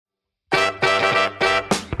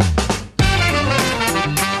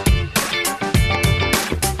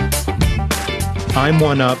I'm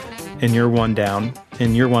one up and you're one down,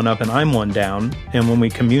 and you're one up and I'm one down. And when we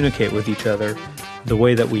communicate with each other the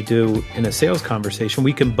way that we do in a sales conversation,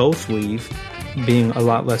 we can both leave being a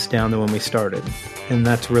lot less down than when we started. And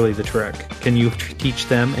that's really the trick. Can you teach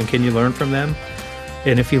them and can you learn from them?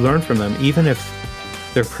 And if you learn from them, even if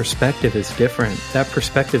their perspective is different, that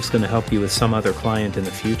perspective is going to help you with some other client in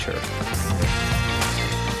the future.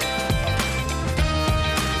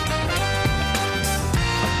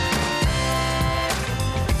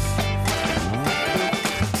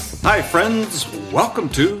 Hi, friends. Welcome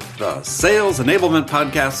to the Sales Enablement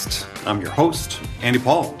Podcast. I'm your host, Andy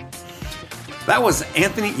Paul. That was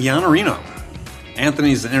Anthony Iannarino.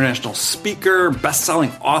 Anthony's an international speaker,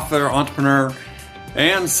 best-selling author, entrepreneur,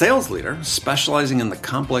 and sales leader specializing in the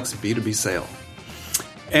complex B2B sale.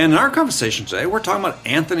 And in our conversation today, we're talking about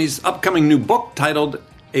Anthony's upcoming new book titled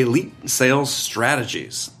Elite Sales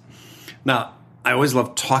Strategies. Now, I always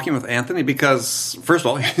love talking with Anthony because, first of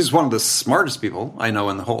all, he's one of the smartest people I know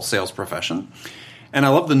in the whole sales profession. And I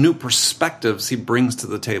love the new perspectives he brings to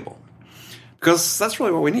the table. Because that's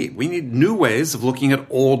really what we need. We need new ways of looking at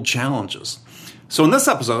old challenges. So in this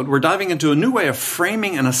episode, we're diving into a new way of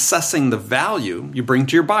framing and assessing the value you bring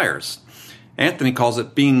to your buyers. Anthony calls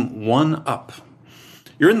it being one up.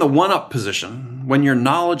 You're in the one up position when your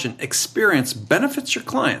knowledge and experience benefits your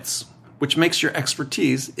clients, which makes your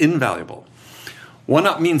expertise invaluable. One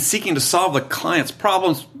up means seeking to solve the client's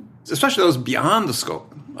problems, especially those beyond the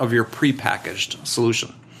scope of your prepackaged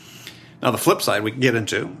solution. Now, the flip side we can get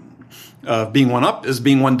into being one up is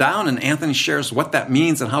being one down, and Anthony shares what that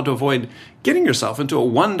means and how to avoid getting yourself into a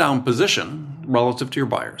one down position relative to your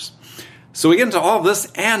buyers. So we get into all of this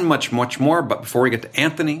and much, much more. But before we get to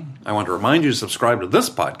Anthony, I want to remind you to subscribe to this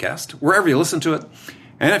podcast wherever you listen to it.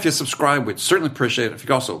 And if you subscribe, we'd certainly appreciate it if you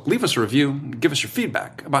could also leave us a review and give us your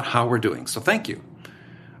feedback about how we're doing. So thank you.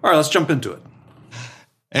 All right, let's jump into it.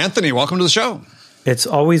 Anthony, welcome to the show. It's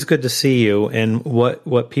always good to see you. And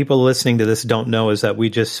what people listening to this don't know is that we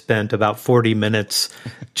just spent about 40 minutes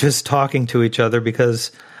just talking to each other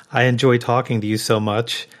because I enjoy talking to you so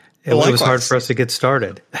much. It was hard for us to get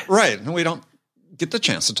started. Right. And we don't get the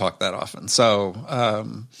chance to talk that often. So,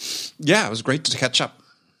 it was great to catch up.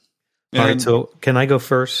 All right. So can I go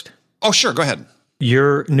first? Oh, sure. Go ahead.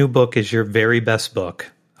 Your new book is your very best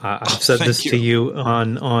book. I've said this to you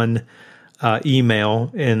on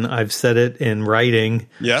email, and I've said it in writing.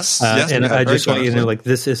 Yes. And I just want you to know,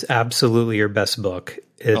 this is absolutely your best book.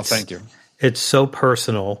 Thank you. It's so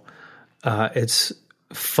personal. It's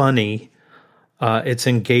funny. It's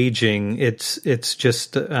engaging. It's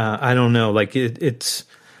just, I don't know, it's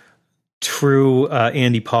true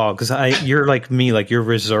Andy Paul, because you're like me, you're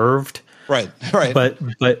reserved. Right.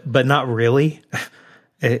 But not really.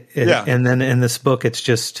 And then in this book,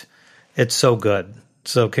 it's so good.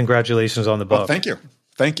 So congratulations on the book. Oh, thank you.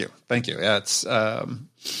 Yeah,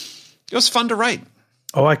 it was fun to write.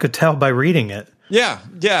 Oh, I could tell by reading it. Yeah.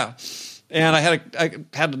 And I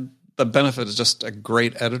had the benefit of just a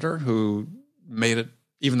great editor who made it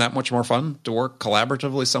even that much more fun to work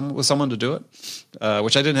collaboratively with someone to do it,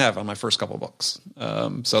 which I didn't have on my first couple of books.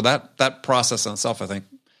 So that process in itself, I think,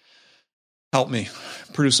 helped me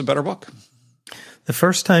produce a better book. The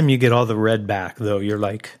first time you get all the read back, though, you're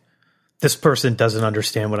like, this person doesn't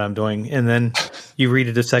understand what I'm doing. And then you read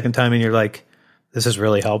it a second time and you're like, this is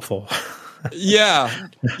really helpful. Yeah.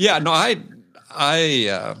 No, I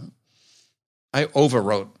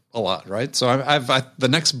overwrote a lot, right? So I've the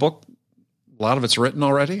next book, a lot of it's written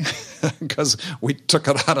already because we took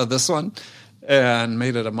it out of this one and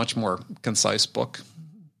made it a much more concise book.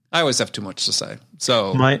 I always have too much to say.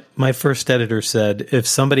 So my first editor said, if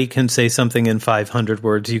somebody can say something in 500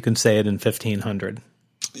 words, you can say it in 1,500.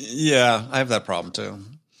 Yeah, I have that problem too.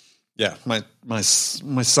 Yeah, my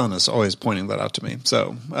son is always pointing that out to me.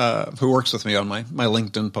 So who works with me on my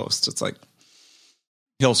LinkedIn posts? It's like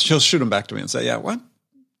he'll shoot them back to me and say, "Yeah, what?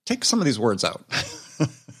 Take some of these words out."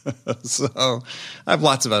 So I have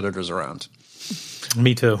lots of editors around.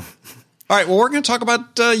 Me too. All right, well, we're going to talk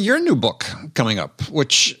about your new book coming up,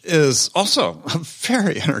 which is also a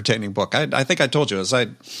very entertaining book. I think I told you, as I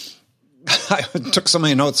took so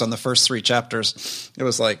many notes on the first 3 chapters, it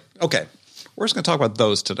was like, okay, we're just going to talk about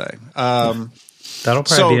those today. That'll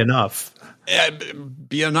probably be enough.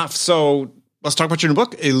 Be enough. So let's talk about your new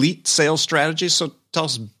book, Elite Sales Strategies. So tell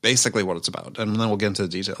us basically what it's about, and then we'll get into the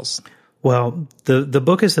details. Well, the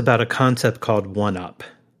book is about a concept called one up.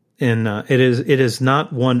 And it is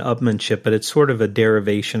not one-upmanship, but it's sort of a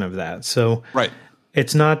derivation of that. So right.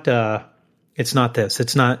 It's not this.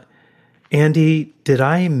 It's not Andy, did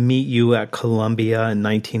I meet you at Columbia in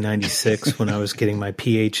 1996 when I was getting my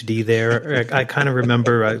PhD there? I kind of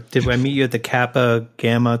remember. Did I meet you at the Kappa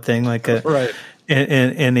Gamma thing? Right.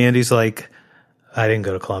 And Andy's like, I didn't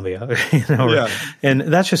go to Columbia. And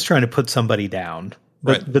that's just trying to put somebody down.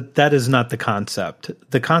 But that is not the concept.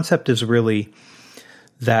 The concept is really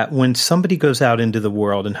that when somebody goes out into the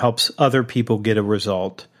world and helps other people get a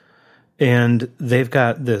result, and they've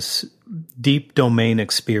got this deep domain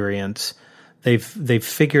experience, they've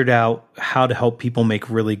figured out how to help people make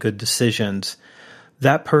really good decisions,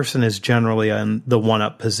 that person is generally in the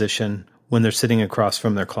one-up position when they're sitting across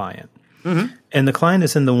from their client. Mm-hmm. And the client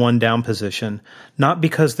is in the one-down position, not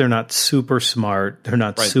because they're not super smart, they're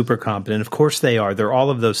not super competent. Of course they are. They're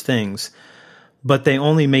all of those things. But they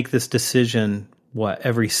only make this decision,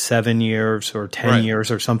 every 7 years or 10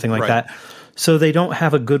 years or something like that. So they don't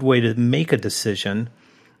have a good way to make a decision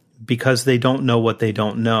because they don't know what they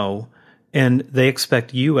don't know. And they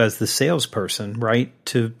expect you as the salesperson, right,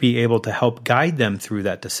 to be able to help guide them through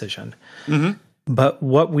that decision. Mm-hmm. But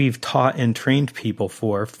what we've taught and trained people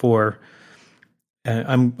for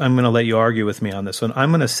I'm going to let you argue with me on this one.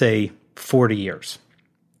 I'm going to say 40 years.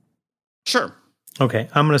 Sure. Okay,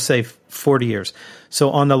 I'm going to say 40 years.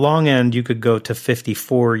 So on the long end, you could go to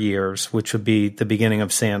 54 years, which would be the beginning of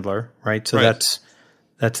Sandler, right? So that's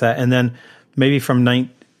that. And then maybe from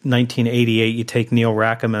 1988, you take Neil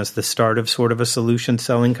Rackham as the start of sort of a solution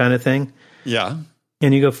selling kind of thing. Yeah.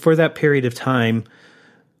 And you go, for that period of time,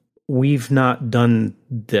 we've not done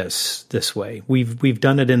this way. We've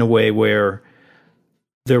done it in a way where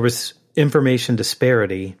there was information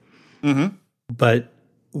disparity, but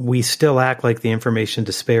we still act like the information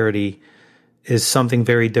disparity is something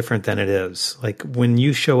very different than it is. Like when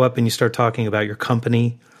you show up and you start talking about your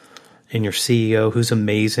company and your CEO, who's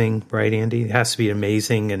amazing, right, Andy? It has to be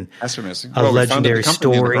amazing and that's amazing. A legendary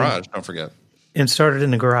story. In the garage, don't forget. And started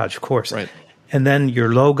in the garage, of course. Right. And then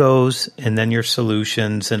your logos and then your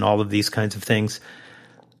solutions and all of these kinds of things.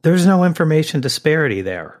 There's no information disparity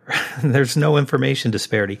there. There's no information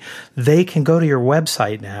disparity. They can go to your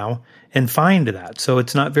website now and find that. So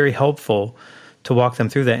it's not very helpful to walk them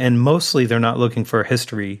through that. And mostly they're not looking for a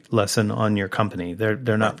history lesson on your company.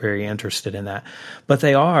 They're not very interested in that. But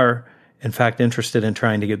they are, in fact, interested in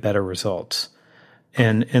trying to get better results.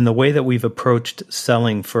 And the way that we've approached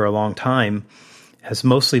selling for a long time has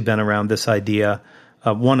mostly been around this idea,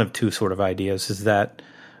 one of two sort of ideas, is that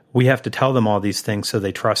we have to tell them all these things so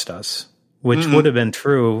they trust us, which would have been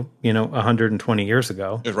true, 120 years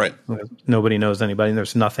ago. Right. Nobody knows anybody. And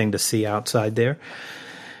there's nothing to see outside there.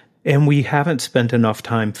 And we haven't spent enough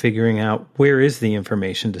time figuring out where is the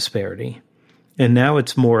information disparity. And now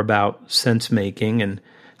it's more about sense making and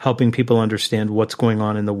helping people understand what's going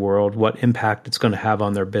on in the world, what impact it's going to have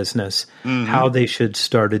on their business, how they should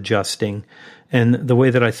start adjusting. And the way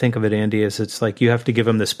that I think of it, Andy, is it's like you have to give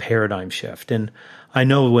them this paradigm shift. And I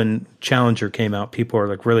know when Challenger came out, people are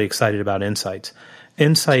like really excited about insights.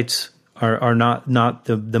 Insights are not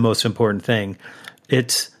the most important thing.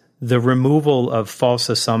 It's the removal of false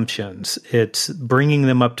assumptions. It's bringing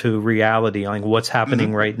them up to reality, like what's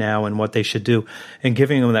happening right now and what they should do, and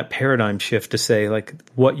giving them that paradigm shift to say, like,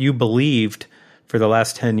 what you believed for the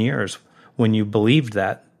last 10 years, when you believed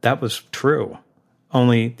that was true.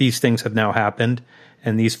 Only these things have now happened,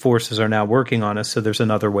 and these forces are now working on us, so there's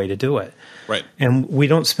another way to do it. Right. And we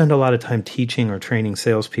don't spend a lot of time teaching or training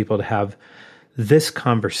salespeople to have this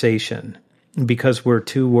conversation because we're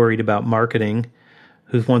too worried about marketing,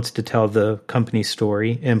 who wants to tell the company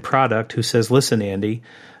story, and product, who says, listen, Andy,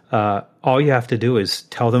 all you have to do is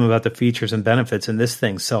tell them about the features and benefits, and this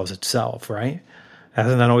thing sells itself, right?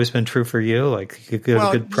 Hasn't that always been true for you? Like, you get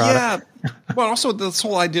a good product? Yeah. Well, also this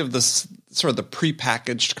whole idea of this sort of the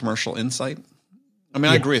prepackaged commercial insight. I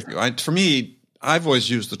mean, I agree with you. For me, I've always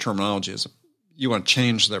used the terminology as you want to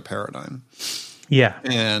change their paradigm. Yeah.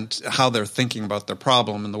 And how they're thinking about their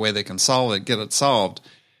problem and the way they can solve it, get it solved.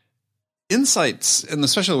 Insights, and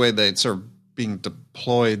especially the way they sort of being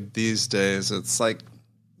deployed these days, it's like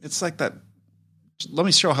that. Let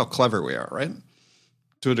me show how clever we are, right?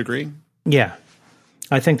 To a degree. Yeah,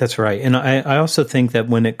 I think that's right. And I also think that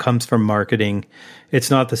when it comes from marketing, it's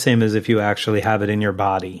not the same as if you actually have it in your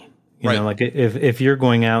body. You know, like if you're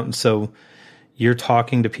going out and so you're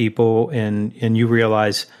talking to people and you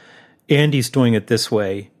realize Andy's doing it this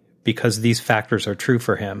way because these factors are true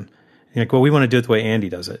for him. You're like, well, we want to do it the way Andy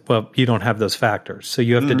does it. Well, you don't have those factors. So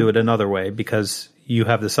you have to do it another way because you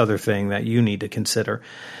have this other thing that you need to consider.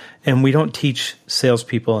 And we don't teach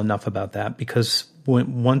salespeople enough about that because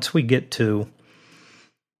once we get to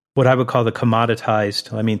what I would call the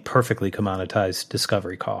perfectly commoditized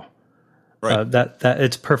discovery call, Right. That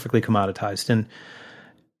it's perfectly commoditized. And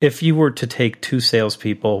if you were to take two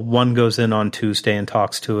salespeople, one goes in on Tuesday and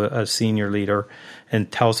talks to a senior leader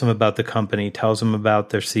and tells them about the company, tells them about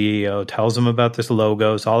their CEO, tells them about their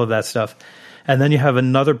logos, all of that stuff. And then you have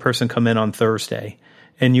another person come in on Thursday,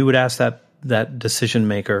 and you would ask that decision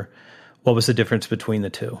maker, what was the difference between the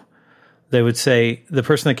two? They would say the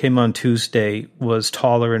person that came on Tuesday was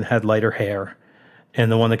taller and had lighter hair,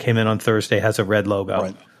 and the one that came in on Thursday has a red logo.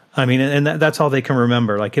 Right. I mean, and that's all they can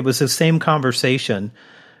remember. Like, it was the same conversation.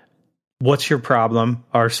 What's your problem?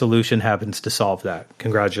 Our solution happens to solve that.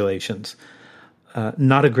 Congratulations.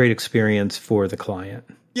 Not a great experience for the client.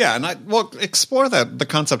 Yeah, and explore the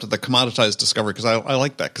concept of the commoditized discovery, because I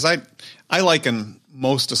like that, because I liken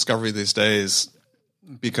most discovery these days,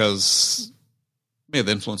 because maybe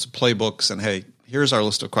the influence of playbooks and, hey, here's our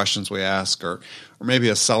list of questions we ask, or maybe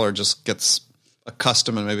a seller just gets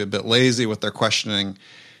accustomed and maybe a bit lazy with their questioning,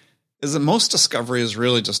 is that most discovery is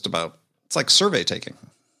really just about, it's like survey taking.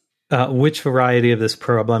 Which variety of this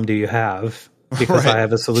problem do you have? Because Right. I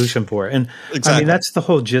have a solution for it. And Exactly. I mean, that's the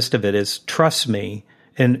whole gist of it, is trust me.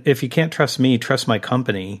 And if you can't trust me, trust my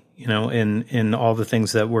company, in all the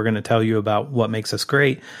things that we're going to tell you about what makes us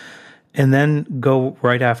great. And then go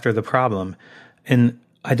right after the problem. And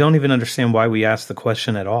I don't even understand why we ask the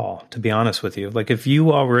question at all, to be honest with you. Like, if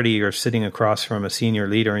you already are sitting across from a senior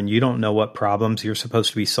leader and you don't know what problems you're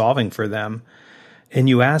supposed to be solving for them, and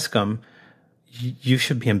you ask them, you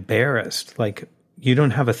should be embarrassed. Like, you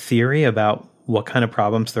don't have a theory about what kind of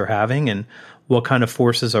problems they're having and what kind of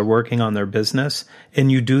forces are working on their business. And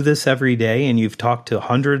you do this every day, and you've talked to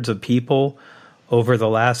hundreds of people over the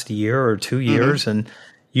last year or 2 years, and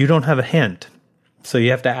you don't have a hint. So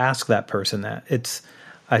you have to ask that person that.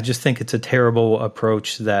 I just think it's a terrible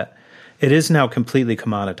approach that it is now completely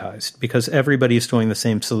commoditized, because everybody is doing the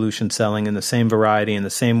same solution selling in the same variety, in the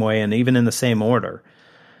same way, and even in the same order.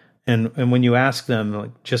 And when you ask them,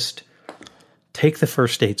 like, just take the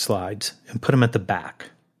first 8 slides and put them at the back.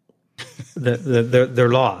 They're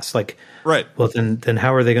lost. Like, Right. well, then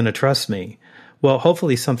how are they going to trust me? Well,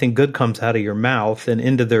 hopefully something good comes out of your mouth and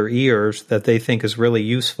into their ears that they think is really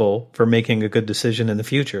useful for making a good decision in the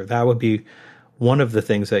future. That would be one of the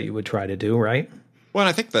things that you would try to do, right? Well, and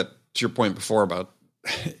I think that, to your point before about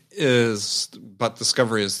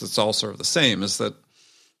discovery is that's all sort of the same, is that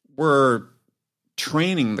we're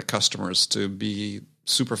training the customers to be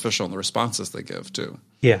superficial in the responses they give too.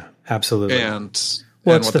 Yeah, absolutely. And it's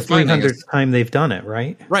what the they're finding 300th time they've done it,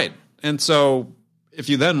 right? Right. And so if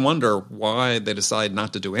you then wonder why they decide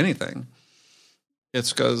not to do anything,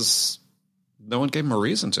 it's because no one gave them a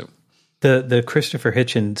reason to. The Christopher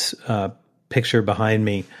Hitchens picture behind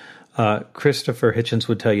me, Christopher Hitchens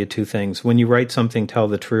would tell you 2 things. When you write something, tell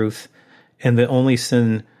the truth. And the only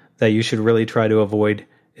sin that you should really try to avoid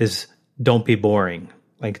is don't be boring.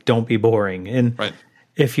 Like, don't be boring. And Right.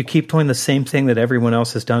 if you keep doing the same thing that everyone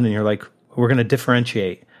else has done and you're like, we're going to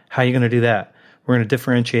differentiate. How are you going to do that? We're going to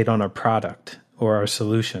differentiate on our product or our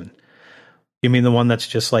solution. You mean the one that's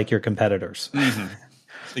just like your competitors?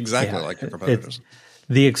 Exactly Yeah, like your competitors.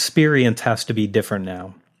 The experience has to be different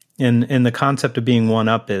now. And the concept of being one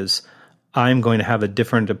up is, I'm going to have a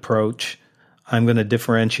different approach. I'm going to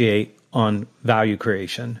differentiate on value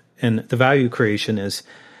creation. And the value creation is,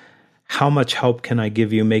 how much help can I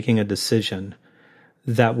give you making a decision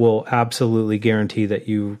that will absolutely guarantee that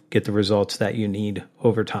you get the results that you need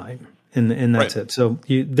over time. And that's Right. it. So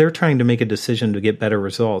they're trying to make a decision to get better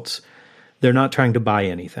results. They're not trying to buy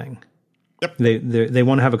anything. Yep. They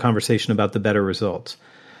want to have a conversation about the better results.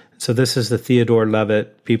 So this is the Theodore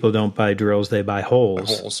Levitt, people don't buy drills, they buy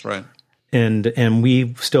holes. Holes, right. And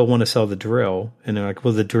we still want to sell the drill. And they're like,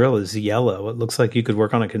 well, the drill is yellow. It looks like you could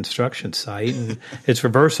work on a construction site, and it's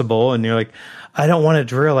reversible. And you're like, I don't want a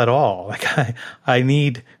drill at all. Like, I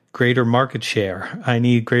need greater market share. I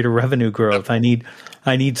need greater revenue growth. I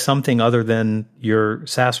need something other than your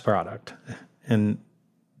SaaS product. And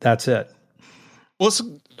that's it. Well,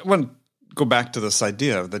 I want to go back to this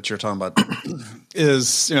idea that you're talking about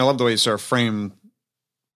is, I love the way you sort of frame,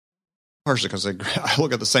 partially because I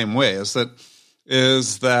look at it the same way, is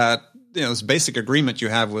that this basic agreement you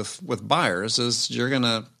have with buyers is they're going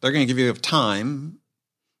to give you time.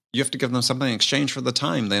 You have to give them something in exchange for the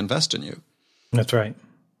time they invest in you. That's right.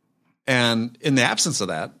 And in the absence of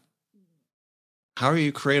that, how are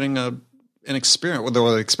you creating an experience? Well,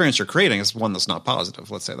 the experience you're creating is one that's not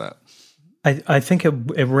positive. Let's say that. I think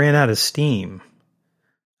it ran out of steam.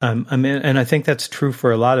 And I think that's true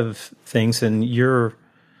for a lot of things. And you're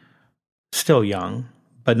still young,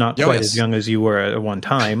 but not quite as young as you were at one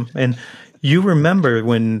time. And you remember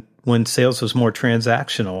when sales was more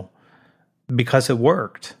transactional because it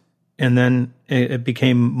worked. And then it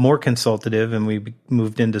became more consultative, and we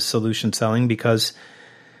moved into solution selling because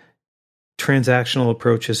transactional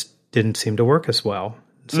approaches didn't seem to work as well.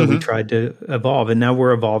 So we tried to evolve, and now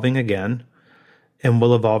we're evolving again, and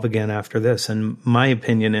we'll evolve again after this. And my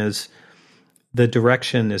opinion is the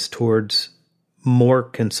direction is towards more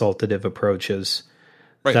consultative approaches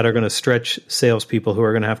that are going to stretch salespeople who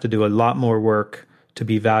are going to have to do a lot more work to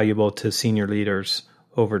be valuable to senior leaders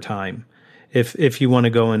over time. If you want to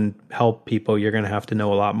go and help people, you're going to have to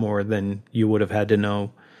know a lot more than you would have had to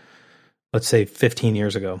know, let's say, 15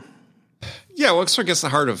 years ago. Yeah, well, it sort of gets the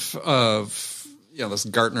heart of this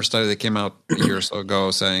Gartner study that came out a year or so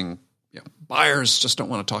ago saying buyers just don't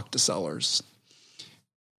want to talk to sellers.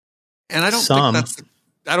 And I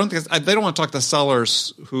don't think they don't want to talk to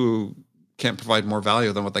sellers who can't provide more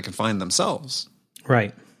value than what they can find themselves.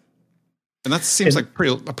 Right. And that seems like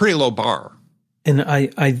a pretty low bar. And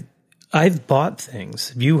I've bought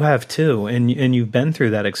things. You have too, and you've been through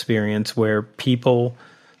that experience where people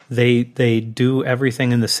they do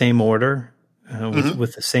everything in the same order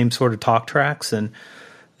with the same sort of talk tracks, and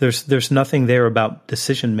there's nothing there about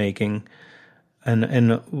decision making.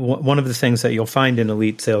 And one of the things that you'll find in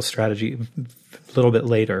Elite Sales Strategy a little bit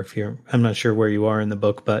later, I'm not sure where you are in the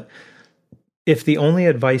book, but if the only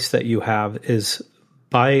advice that you have is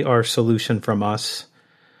buy our solution from us,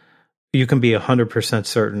 you can be 100%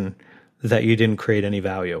 certain that you didn't create any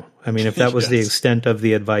value. I mean, if that was the extent of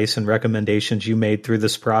the advice and recommendations you made through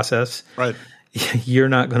this process, right, you're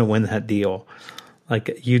not going to win that deal.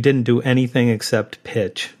 Like, you didn't do anything except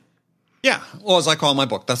pitch. Yeah. Well, as I call my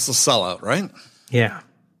book, that's the sellout, right? Yeah.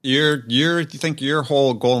 You think your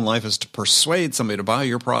whole goal in life is to persuade somebody to buy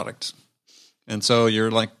your product. And so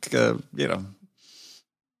you're like,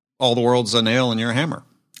 all the world's a nail and you're a hammer.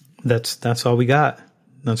 That's all we got.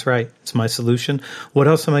 That's right. It's my solution. What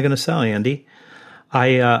else am I going to sell, Andy?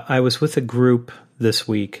 I was with a group this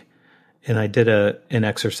week, and I did an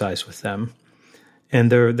exercise with them.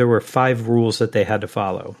 And there were 5 rules that they had to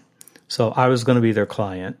follow. So I was going to be their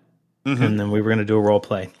client, and then we were going to do a role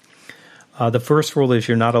play. The first rule is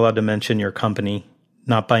you're not allowed to mention your company,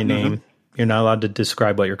 not by name. You're not allowed to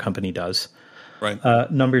describe what your company does.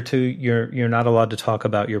 Right. Number 2, you're not allowed to talk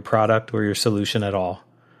about your product or your solution at all.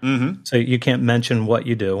 So you can't mention what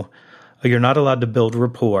you do. You're not allowed to build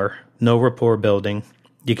rapport. No rapport building.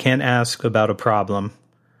 You can't ask about a problem.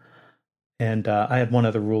 And I had one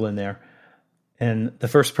other rule in there. And the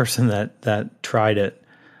first person that tried it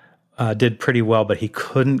did pretty well, but he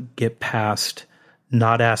couldn't get past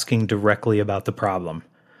not asking directly about the problem.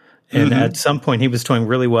 And at some point he was doing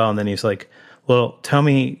really well, and then he's like, well, tell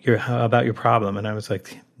me about your problem. And I was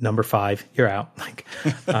like, number 5, you're out.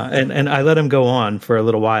 And I let him go on for a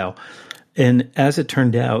little while. And as it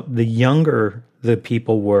turned out, the younger the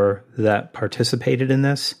people were that participated in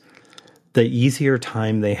this, the easier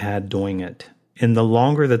time they had doing it. And the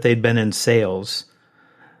longer that they'd been in sales,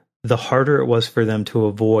 the harder it was for them to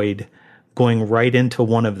avoid going right into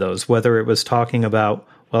one of those, whether it was talking about,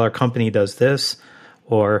 well, our company does this,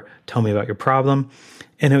 or tell me about your problem.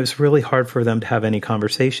 And it was really hard for them to have any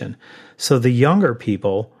conversation. So the younger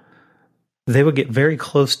people, they would get very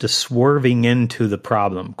close to swerving into the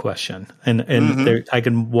problem question. And I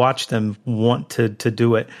can watch them want to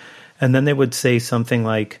do it. And then they would say something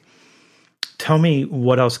like, tell me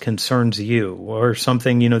what else concerns you, or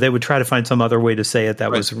something. They would try to find some other way to say it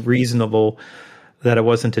that was reasonable, that it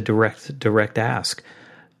wasn't a direct ask.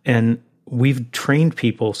 And we've trained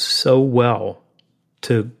people so well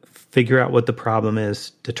to figure out what the problem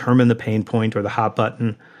is, determine the pain point or the hot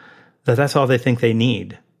button, that's all they think they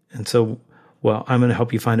need. And so, well, I'm going to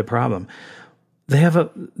help you find a problem.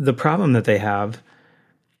 The problem that they have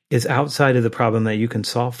is outside of the problem that you can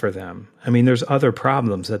solve for them. I mean, there's other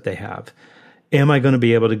problems that they have. Am I going to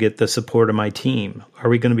be able to get the support of my team? Are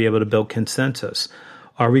we going to be able to build consensus?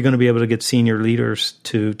 Are we going to be able to get senior leaders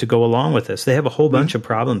to go along with this? They have a whole bunch of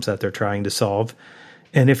problems that they're trying to solve.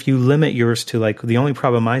 And if you limit yours to, like, the only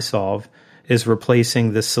problem I solve is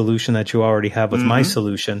replacing this solution that you already have with my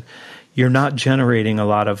solution, you're not generating a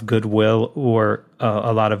lot of goodwill or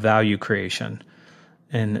a lot of value creation.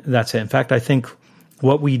 And that's it. In fact, I think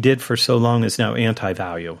what we did for so long is now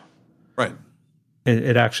anti-value. Right.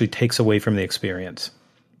 It actually takes away from the experience.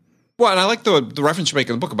 Well, and I like the reference you make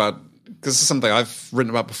in the book about, because this is something I've written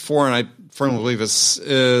about before, and I firmly believe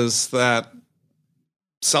is that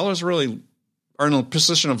sellers really are in a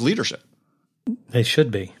position of leadership. They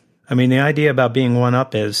should be. I mean, the idea about being one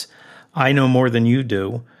up is, I know more than you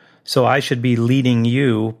do, so I should be leading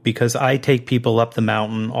you because I take people up the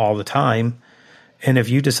mountain all the time. And if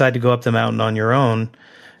you decide to go up the mountain on your own,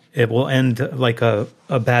 it will end like a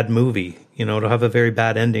bad movie. It'll have a very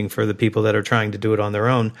bad ending for the people that are trying to do it on their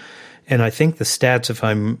own. And I think the stats,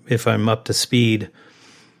 if I'm up to speed,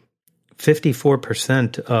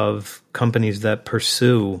 54% of companies that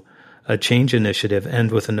pursue a change initiative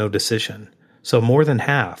end with a no decision. So more than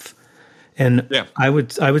half. And I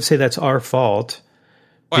would say that's our fault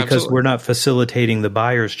because we're not facilitating the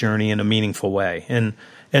buyer's journey in a meaningful way. And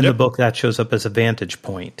in the book, that shows up as a vantage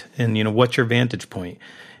point. And, what's your vantage point?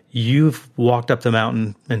 You've walked up the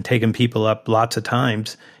mountain and taken people up lots of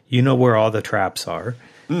times. You know where all the traps are.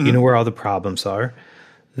 Mm-hmm. You know where all the problems are.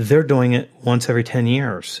 They're doing it once every 10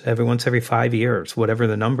 years, once every 5 years, whatever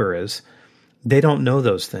the number is. They don't know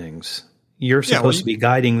those things. You're supposed to be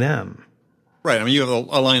guiding them. Right. I mean, you have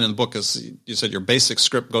a line in the book, as you said, your basic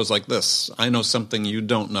script goes like this. I know something you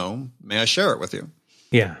don't know. May I share it with you?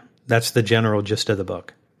 Yeah. That's the general gist of the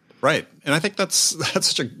book. Right. And I think that's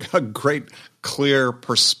such a great, clear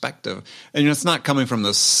perspective. And it's not coming from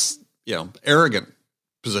this, arrogant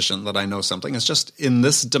position that I know something. It's just in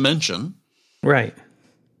this dimension. Right.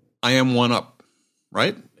 I am one up.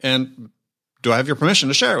 Right. And do I have your permission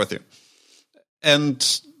to share it with you?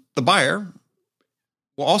 And the buyer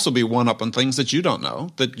will also be one up on things that you don't know,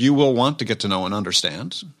 that you will want to get to know and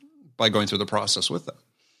understand by going through the process with them.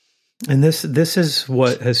 And this is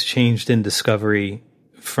what has changed in discovery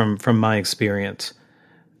from my experience.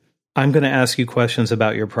 I'm going to ask you questions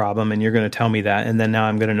about your problem, and you're going to tell me that, and then now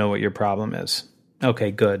I'm going to know what your problem is.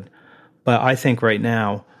 Okay, good. But I think right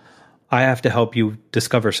now, I have to help you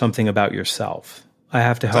discover something about yourself. I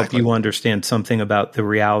have to help you understand something about the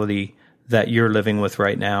reality that you're living with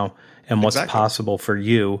right now and what's possible for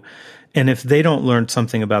you. And if they don't learn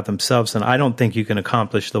something about themselves, then I don't think you can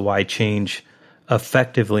accomplish the why change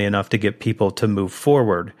effectively enough to get people to move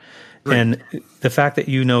forward. Right. And the fact that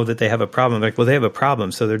you know that they have a problem, like, well, they have a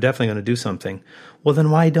problem, so they're definitely going to do something. Well, then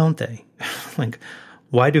why don't they? Like,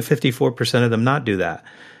 why do 54% of them not do that?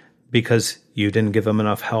 Because you didn't give them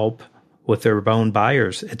enough help with their own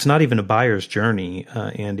buyers. It's not even a buyer's journey,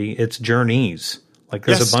 Andy. It's journeys. Like,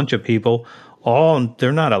 there's a bunch of people,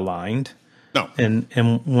 they're not aligned. No.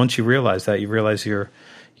 And once you realize that, you realize your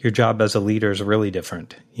job as a leader is really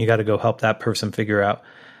different. You got to go help that person figure out,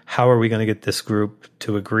 how are we going to get this group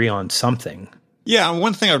to agree on something? Yeah,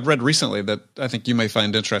 one thing I've read recently that I think you may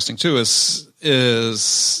find interesting too is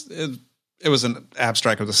it was an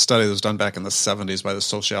abstract of the study that was done back in the 70s by the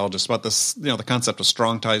sociologist about this, the concept of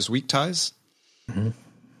strong ties, weak ties. Mm-hmm.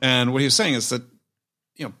 And what he was saying is that,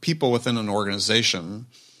 people within an organization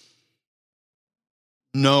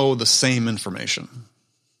know the same information,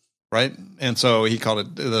 right? And so he called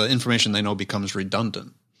it, the information they know becomes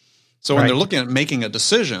redundant. So when they're looking at making a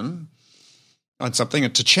decision on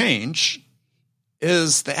something to change,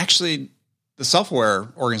 the self-aware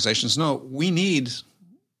organizations know we need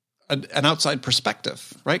an outside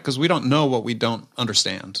perspective, right? Because we don't know what we don't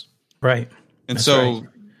understand. Right. And so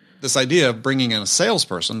this idea of bringing in a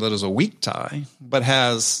salesperson that is a weak tie, but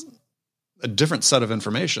has a different set of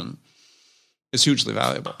information is hugely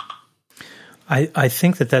valuable. I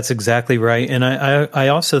think that's exactly right. And I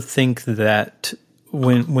also think that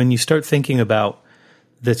when you start thinking about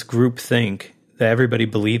this group think, that everybody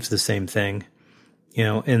believes the same thing,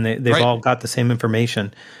 and they've all got the same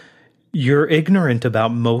information, you're ignorant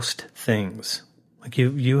about most things. Like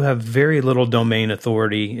you have very little domain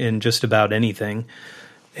authority in just about anything,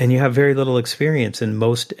 and you have very little experience in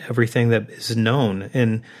most everything that is known.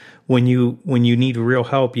 And when you need real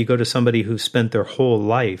help, you go to somebody who spent their whole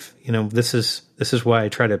life. This is why I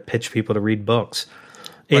try to pitch people to read books.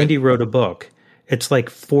 Andy wrote a book. It's like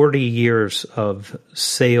 40 years of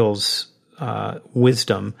sales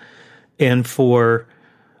wisdom, and for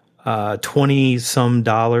 $20-some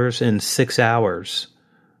in 6 hours,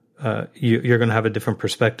 you're going to have a different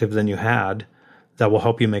perspective than you had that will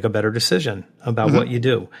help you make a better decision about what you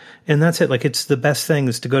do. And that's it. Like, it's the best thing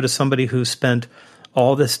is to go to somebody who spent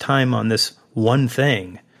all this time on this one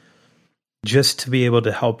thing just to be able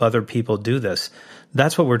to help other people do this.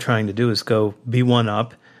 That's what we're trying to do, is go be one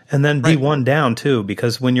up and then be one down too.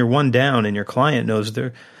 Because when you're one down and your client knows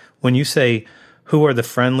when you say, who are the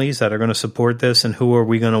friendlies that are going to support this, and who are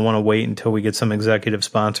we going to want to wait until we get some executive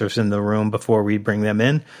sponsors in the room before we bring them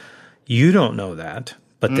in? You don't know that,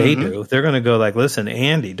 but they do. They're going to go like, listen,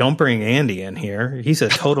 Andy, don't bring Andy in here. He's a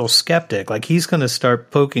total skeptic. Like, he's going to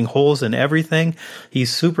start poking holes in everything.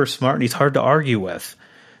 He's super smart and he's hard to argue with.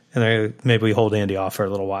 And maybe we hold Andy off for a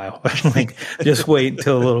little while. Like, just wait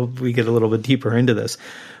until we get a little bit deeper into this.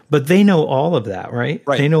 But they know all of that, right?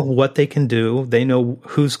 They know what they can do. They know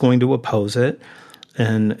who's going to oppose it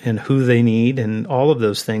and who they need and all of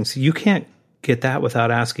those things. You can't get that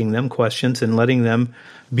without asking them questions and letting them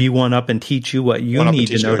be one up and teach you what you need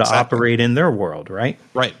to know to operate in their world, right?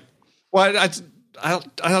 Right. Well, I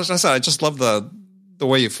said, I just love the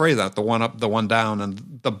way you phrase that, the one up, the one down,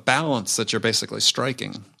 and the balance that you're basically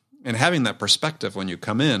striking. And having that perspective when you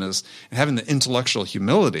come in and having the intellectual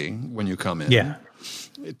humility when you come in. Yeah.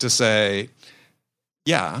 To say,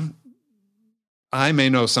 yeah, I may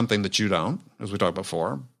know something that you don't, as we talked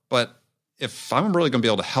before, but if I'm really going to be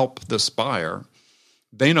able to help this buyer,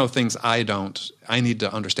 they know things I don't. I need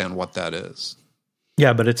to understand what that is.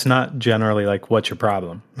 Yeah, but it's not generally like, what's your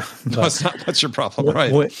problem? No, it's not what's your problem,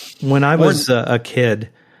 right? When I was a kid,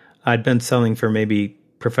 I'd been selling for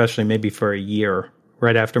professionally, maybe for a year.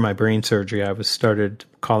 Right after my brain surgery, I started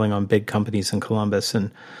calling on big companies in Columbus, and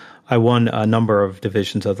I won a number of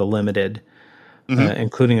divisions of the Limited,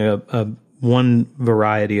 including one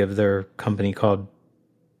variety of their company called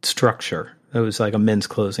Structure. It was like a men's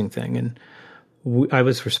clothing thing, and I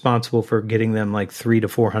was responsible for getting them like 300 to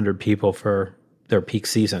 400 people for their peak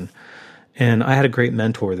season. And I had a great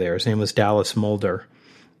mentor there. His name was Dallas Mulder,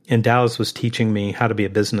 and Dallas was teaching me how to be a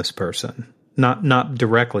business person, not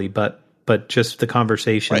directly, but just the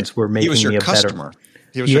conversations were making me a customer. better.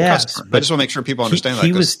 He was your customer. I just want to make sure people understand that.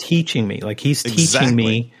 He was teaching me, like he's teaching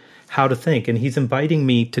me how to think, and he's inviting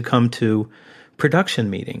me to come to production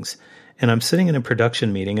meetings. And I'm sitting in a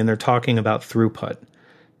production meeting, and they're talking about throughput.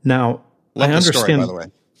 Now, I understand.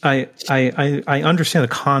 Story, by the way. I understand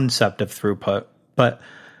the concept of throughput, but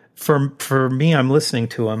for me, I'm listening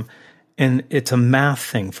to them, and it's a math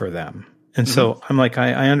thing for them. And so I'm like,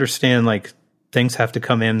 I understand, like, things have to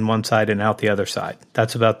come in one side and out the other side.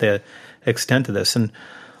 That's about the extent of this. And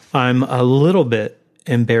I'm a little bit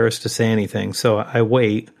embarrassed to say anything. So I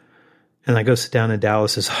wait, and I go sit down in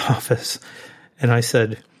Dallas's office, and I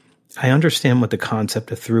said, I understand what the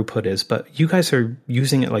concept of throughput is, but you guys are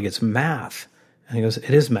using it like it's math. And he goes,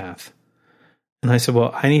 it is math. And I said,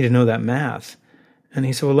 well, I need to know that math. And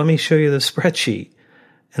he said, well, let me show you the spreadsheet.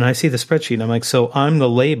 And I see the spreadsheet, and I'm like, so I'm the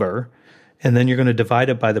labor, and then you're going to divide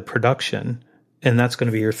it by the production, and that's going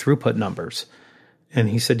to be your throughput numbers. And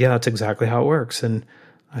he said, yeah, that's exactly how it works. And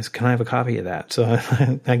I said, can I have a copy of that? So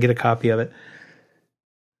I get a copy of it.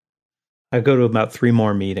 I go to about 3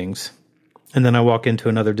 more meetings, and then I walk into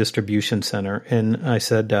another distribution center, and I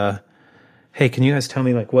said, hey, can you guys tell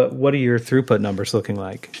me, like, what are your throughput numbers looking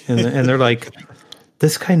like? And they're like,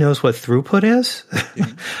 this guy knows what throughput is?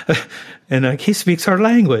 And he speaks our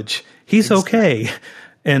language. He's okay.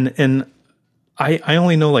 And I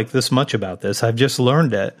only know like this much about this. I've just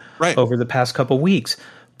learned it over the past couple of weeks.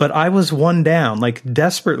 But I was one down, like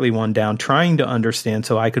desperately one down, trying to understand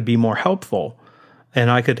so I could be more helpful and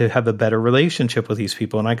I could have a better relationship with these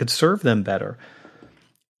people and I could serve them better.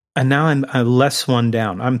 And now I'm less one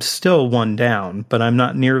down. I'm still one down, but I'm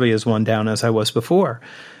not nearly as one down as I was before.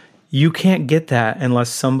 You can't get that unless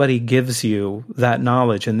somebody gives you that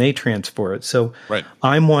knowledge and they transfer it. So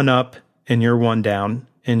I'm one up and you're one down,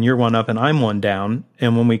 and you're one up and I'm one down.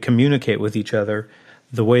 And when we communicate with each other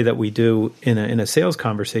the way that we do in a sales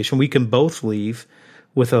conversation, we can both leave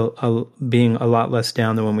with being a lot less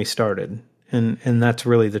down than when we started. And that's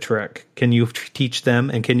really the trick. Can you teach them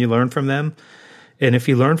and can you learn from them? And if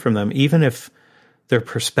you learn from them, even if their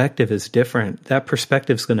perspective is different, that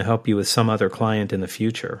perspective is going to help you with some other client in the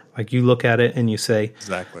future. Like you look at it and you say,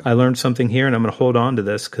 exactly, I learned something here and I'm going to hold on to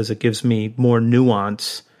this because it gives me more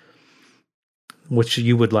nuance, which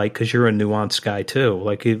you would like because you're a nuanced guy too.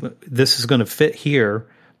 Like this is going to fit here,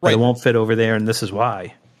 but it won't fit over there, and this is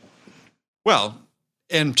why. Well,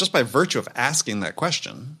 and just by virtue of asking that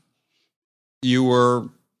question, you were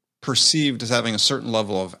perceived as having a certain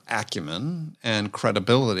level of acumen and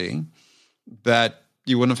credibility that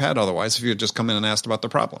you wouldn't have had otherwise if you had just come in and asked about the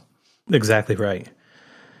problem. Exactly right.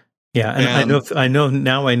 Yeah, and I know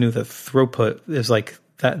now. I knew that throughput is like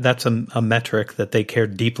that. That's a metric that they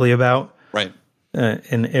cared deeply about. Right.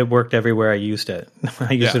 And it worked everywhere I used it.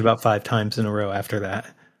 I used it about 5 times in a row after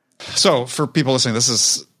that. So for people listening,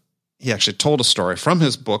 he actually told a story from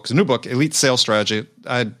his book, his new book, Elite Sales Strategy.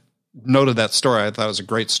 I noted that story. I thought it was a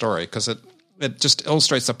great story because it just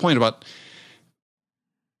illustrates the point about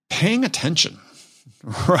paying attention,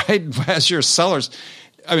 right? As your sellers,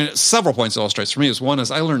 I mean, several points it illustrates for me. One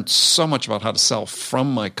is I learned so much about how to sell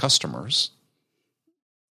from my customers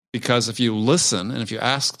because if you listen and if you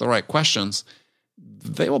ask the right questions,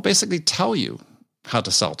 they will basically tell you how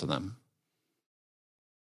to sell to them.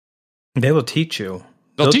 They will teach you.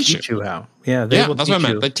 They'll teach you how. Yeah, they will that's teach what I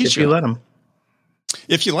meant. you They teach if you. you let them.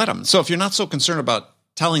 If you let them. So if you're not so concerned about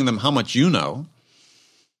telling them how much you know,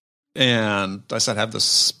 and I said have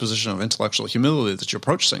this position of intellectual humility that you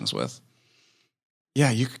approach things with,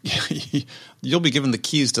 yeah, you'll be given the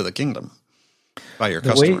keys to the kingdom by your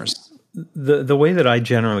customers. The way that I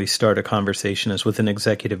generally start a conversation is with an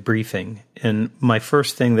executive briefing. And my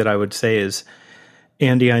first thing that I would say is,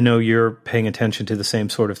 Andy, I know you're paying attention to the same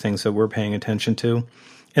sort of things that we're paying attention to.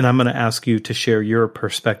 And I'm going to ask you to share your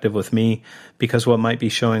perspective with me, because what might be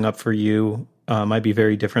showing up for you might be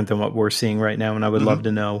very different than what we're seeing right now. And I would love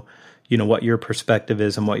to know, what your perspective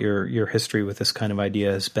is and what your history with this kind of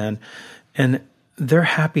idea has been. And they're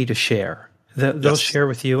happy to share. They'll share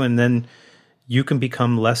with you, and then you can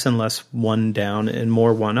become less and less one down and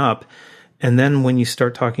more one up. And then when you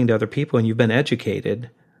start talking to other people and you've been educated,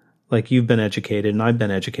 like you've been educated and I've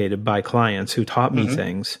been educated by clients who taught me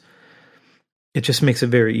things, it just makes it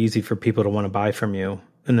very easy for people to want to buy from you.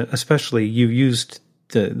 And especially you used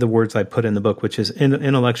the words I put in the book, which is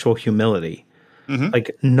intellectual humility.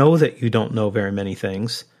 Like, know that you don't know very many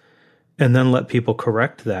things, and then let people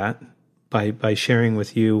correct that by sharing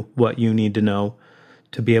with you what you need to know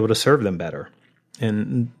to be able to serve them better.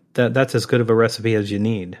 And that's as good of a recipe as you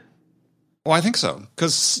need. Well, I think so,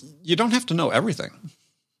 because you don't have to know everything.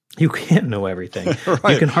 You can't know everything.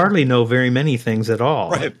 Right. You can hardly know very many things at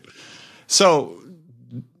all. Right. So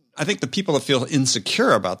I think the people that feel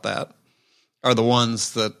insecure about that are the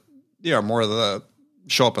ones that are more of the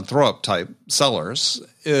show up and throw up type sellers,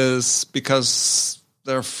 is because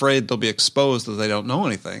they're afraid they'll be exposed that they don't know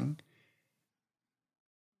anything.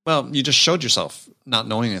 Well, you just showed yourself not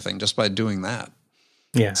knowing anything just by doing that.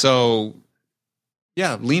 Yeah. So,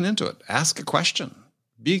 lean into it. Ask a question.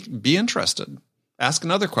 Be interested. Ask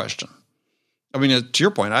another question. I mean, to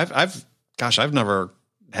your point, I've never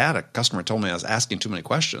had a customer told me I was asking too many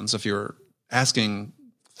questions. If you're asking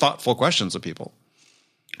thoughtful questions of people.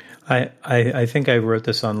 I think I wrote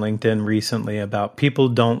this on LinkedIn recently about people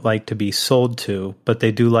don't like to be sold to, but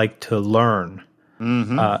they do like to learn.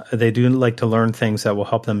 They do like to learn things that will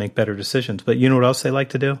help them make better decisions. But you know what else they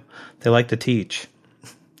like to do? They like to teach.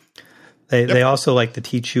 They also like to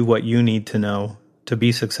teach you what you need to know to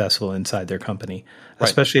be successful inside their company,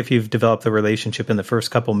 especially if you've developed the relationship in the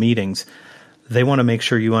first couple meetings. They want to make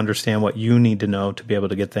sure you understand what you need to know to be able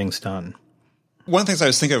to get things done. One of the things I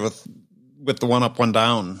was thinking of with the one up, one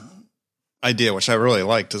down idea, which I really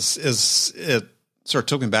liked, is it sort of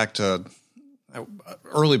took me back to an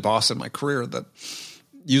early boss in my career that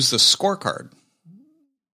used this scorecard.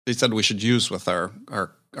 He said we should use with our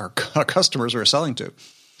customers we were selling to,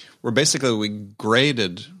 where basically we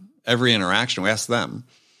graded every interaction. We asked them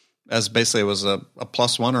as basically it was a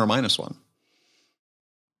 +1 or a -1.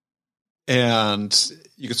 And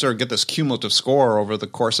you could sort of get this cumulative score over the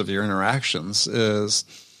course of your interactions is,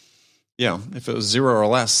 if it was 0 or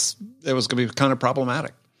less, it was going to be kind of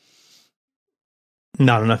problematic.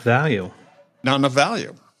 Not enough value. Not enough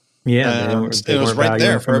value. Yeah. It was right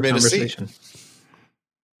there for everybody to see.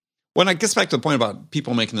 When it gets back to the point about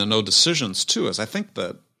people making the no decisions too, is I think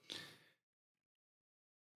that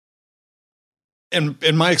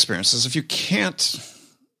in my experiences, if you can't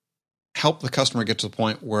help the customer get to the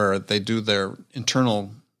point where they do their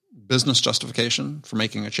internal business justification for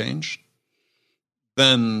making a change,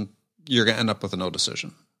 then you're going to end up with a no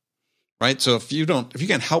decision, right? So if you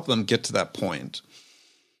can't help them get to that point,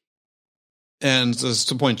 and this is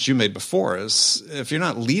the point you made before, is if you're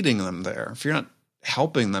not leading them there, if you're not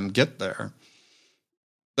helping them get there,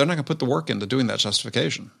 they're not going to put the work into doing that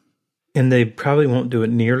justification. And they probably won't do it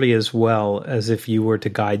nearly as well as if you were to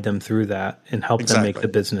guide them through that and help them make the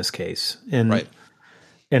business case. And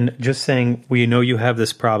just saying, we know you have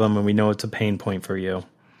this problem and we know it's a pain point for you,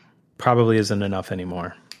 probably isn't enough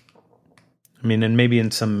anymore. I mean, and maybe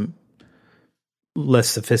in some less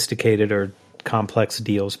sophisticated or complex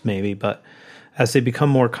deals, maybe, but as they become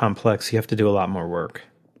more complex, you have to do a lot more work.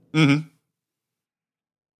 Mm-hmm.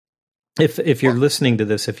 If you're listening to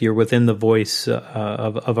this, if you're within the voice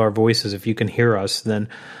of our voices, if you can hear us, then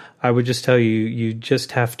I would just tell you, you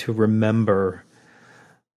just have to remember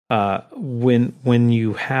when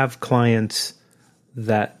you have clients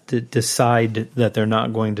that decide that they're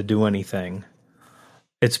not going to do anything,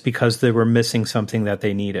 it's because they were missing something that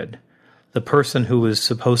they needed. The person who is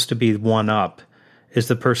supposed to be one up is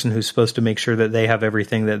the person who's supposed to make sure that they have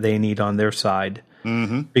everything that they need on their side.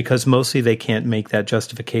 Mm-hmm. Because mostly they can't make that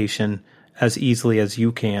justification as easily as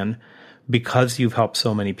you can because you've helped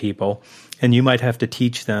so many people. And you might have to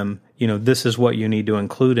teach them, this is what you need to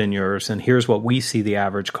include in yours. And here's what we see the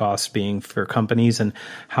average cost being for companies and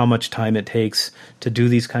how much time it takes to do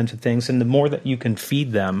these kinds of things. And the more that you can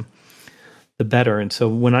feed them, the better. And so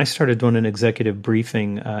when I started doing an executive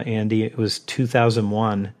briefing, Andy, it was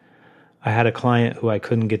 2001. I had a client who I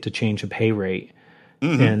couldn't get to change a pay rate.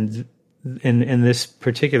 Mm-hmm. And in this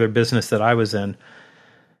particular business that I was in,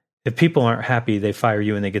 if people aren't happy, they fire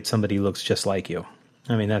you and they get somebody who looks just like you.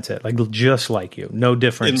 I mean, that's it. Like just like you, no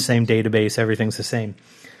different, same database, everything's the same.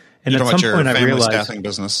 And at some point I realized, staffing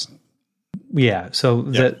business. Yeah. So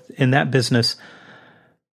that in that business,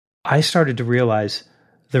 I started to realize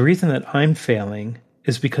the reason that I'm failing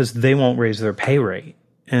is because they won't raise their pay rate.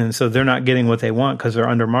 And so they're not getting what they want because they're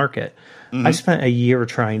under market. Mm-hmm. I spent a year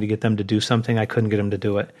trying to get them to do something. I couldn't get them to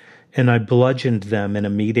do it. And I bludgeoned them in a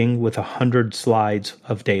meeting with 100 slides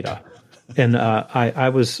of data. And I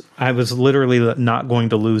was literally not going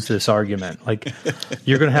to lose this argument. Like,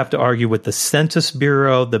 you're going to have to argue with the Census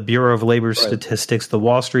Bureau, the Bureau of Labor Statistics, the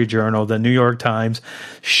Wall Street Journal, the New York Times,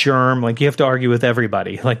 SHRM. Like, you have to argue with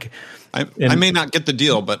everybody. Like, I may not get the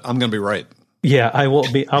deal, but I'm going to be right. Yeah, I will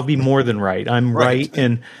be. I'll be more than right. I'm right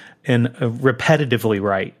and repetitively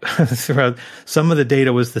right. Throughout, some of the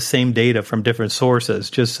data was the same data from different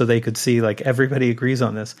sources, just so they could see like everybody agrees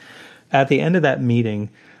on this. At the end of that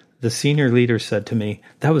meeting, the senior leader said to me,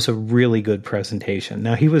 "That was a really good presentation."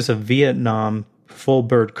 Now, he was a Vietnam full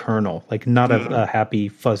bird colonel, like not a happy,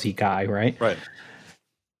 fuzzy guy, right? Right.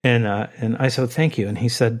 And I said, "Thank you." And he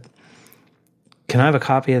said, "Can I have a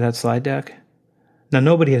copy of that slide deck?" Now,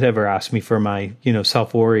 nobody had ever asked me for my,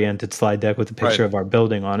 self-oriented slide deck with a picture of our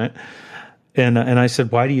building on it. And I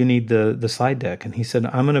said, "Why do you need the slide deck?" And he said,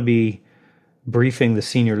 "I'm going to be briefing the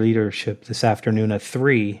senior leadership this afternoon at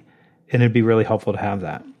 3, and it'd be really helpful to have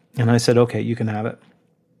that." And I said, "Okay, you can have it."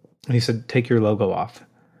 And he said, "Take your logo off."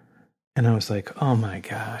 And I was like, oh my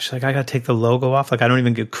gosh, like I got to take the logo off. Like I don't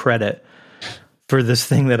even get credit for this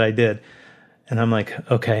thing that I did. And I'm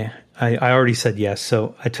like, okay, I already said yes.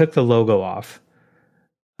 So I took the logo off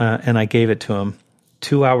and I gave it to him.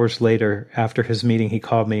 2 hours later, after his meeting, he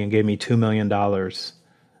called me and gave me $2 million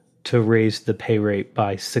to raise the pay rate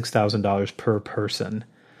by $6,000 per person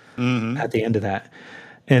at the end of that.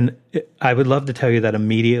 And I would love to tell you that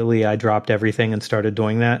immediately I dropped everything and started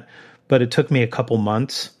doing that, but it took me a couple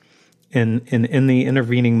months. And in the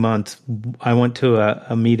intervening months, I went to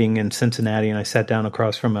a meeting in Cincinnati and I sat down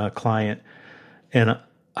across from a client and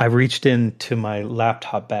I reached into my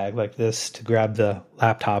laptop bag like this to grab the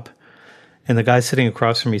laptop. And the guy sitting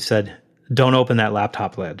across from me said, "Don't open that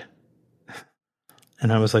laptop lid."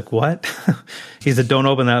 And I was like, "What?" He said, "Don't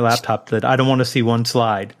open that laptop lid. I don't want to see one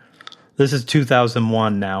slide." This is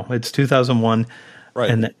 2001 now. It's 2001,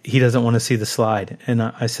 and he doesn't want to see the slide. And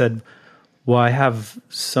I said, "Well, I have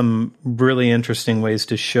some really interesting ways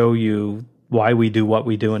to show you why we do what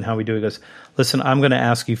we do and how we do it." He goes, "Listen, I'm going to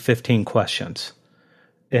ask you 15 questions.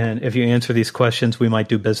 And if you answer these questions, we might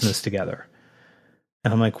do business together."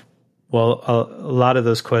 And I'm like, well, a lot of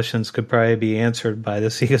those questions could probably be answered by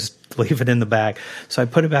this. He goes, "Leave it in the bag." So I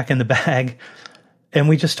put it back in the bag and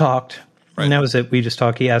we just talked. Right. And that was it. We just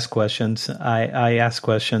talked. He asked questions. I asked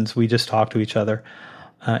questions. We just talked to each other.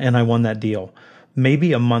 And I won that deal.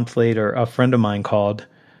 Maybe a month later, a friend of mine called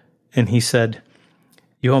and he said,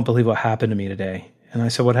 "You won't believe what happened to me today." And I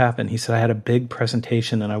said, "What happened?" He said, "I had a big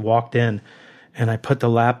presentation and I walked in and I put the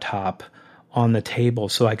laptop on the table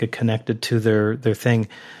so I could connect it to their thing.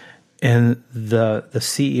 And the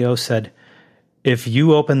CEO said, 'If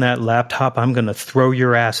you open that laptop, I'm going to throw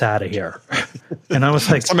your ass out of here.'" And I was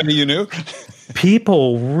like, somebody you knew?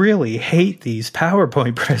 People really hate these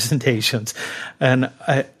PowerPoint presentations. And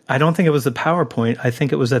I don't think it was the PowerPoint. I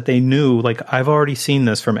think it was that they knew, like, I've already seen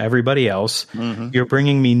this from everybody else. Mm-hmm. You're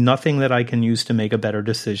bringing me nothing that I can use to make a better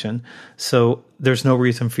decision. So there's no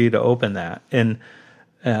reason for you to open that. And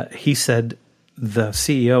he said the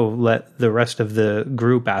CEO let the rest of the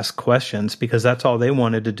group ask questions because that's all they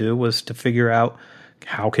wanted to do was to figure out,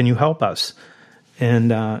 how can you help us?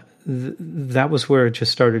 And that was where it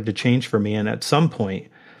just started to change for me. And at some point,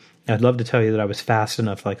 I'd love to tell you that I was fast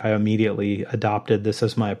enough, like I immediately adopted this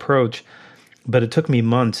as my approach, but it took me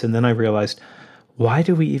months. And then I realized, why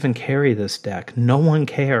do we even carry this deck? No one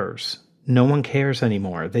cares. No one cares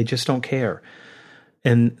anymore. They just don't care.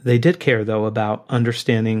 And they did care, though, about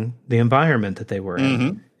understanding the environment that they were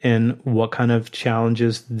in and what kind of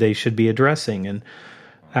challenges they should be addressing. And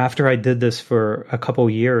after I did this for a couple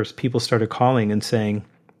of years, people started calling and saying,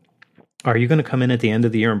 "Are you going to come in at the end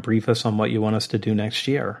of the year and brief us on what you want us to do next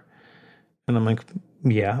year?" And I'm like,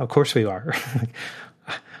 "Yeah, of course we are."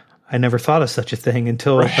 I never thought of such a thing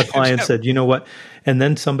until a client said, "You know what?" And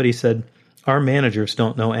then somebody said, "Our managers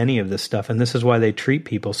don't know any of this stuff, and this is why they treat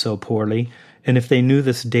people so poorly. And if they knew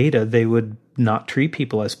this data, they would not treat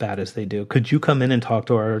people as bad as they do. Could you come in and talk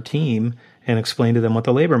to our team and explain to them what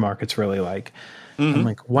the labor market's really like?" Mm-hmm. I'm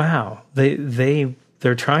like, wow,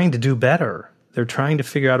 they're trying to do better. They're trying to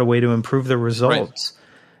figure out a way to improve their results.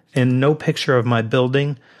 Right. And no picture of my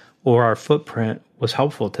building or our footprint was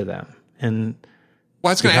helpful to them. And Well,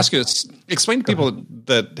 I was going to ask you, explain to people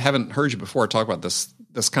that haven't heard you before talk about this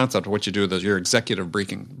concept of what you do, your executive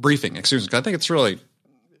briefing. Excuse me. I think it's really,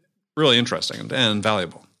 really interesting and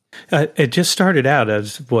valuable. It just started out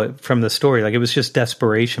as from the story, like it was just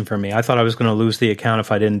desperation for me. I thought I was going to lose the account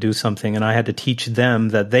if I didn't do something, and I had to teach them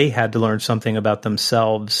that they had to learn something about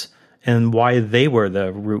themselves and why they were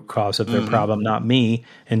the root cause of their problem, not me.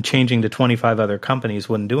 And changing to 25 other companies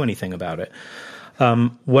wouldn't do anything about it.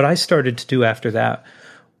 What I started to do after that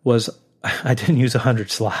was I didn't use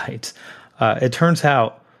 100 slides. It turns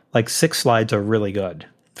out like 6 slides are really good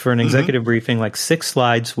for an executive briefing. Like 6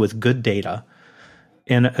 slides with good data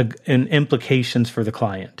and implications for the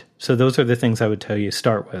client. So those are the things I would tell you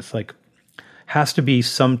start with. Like, has to be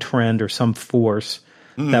some trend or some force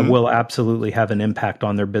that will absolutely have an impact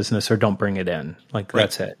on their business, or don't bring it in. Like,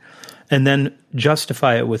 that's it. And then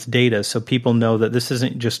justify it with data so people know that this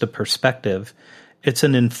isn't just a perspective. It's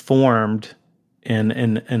an informed and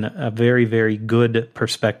a very, very good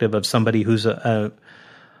perspective of somebody who's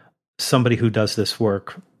somebody who does this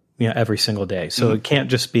work, every single day. So it can't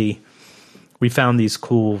just be, we found these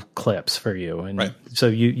cool clips for you. And so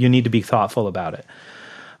you need to be thoughtful about it.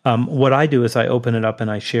 What I do is I open it up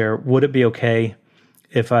and I share, would it be okay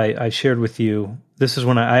if I shared with you, this is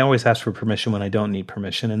when I always ask for permission when I don't need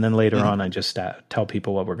permission. And then later on, I just tell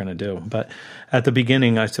people what we're going to do. But at the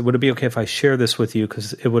beginning, I said, would it be okay if I share this with you?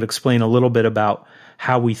 Because it would explain a little bit about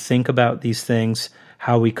how we think about these things,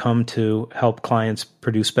 how we come to help clients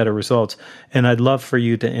produce better results. And I'd love for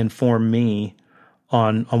you to inform me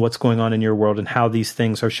on what's going on in your world and how these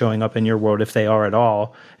things are showing up in your world, if they are at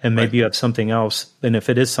all. And maybe you have something else. And if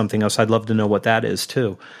it is something else, I'd love to know what that is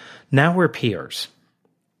too. Now we're peers.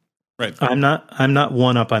 Right. I'm not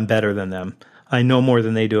one up. I'm better than them. I know more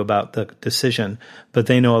than they do about the decision, but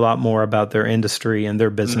they know a lot more about their industry and their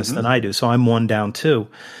business than I do. So I'm one down too.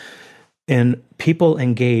 And people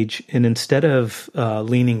engage, and instead of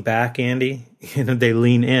leaning back, Andy, they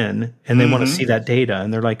lean in and they want to see that data.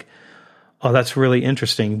 And they're like, oh, that's really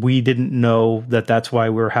interesting. We didn't know that that's why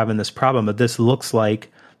we're having this problem, but this looks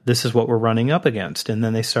like this is what we're running up against. And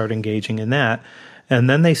then they start engaging in that. And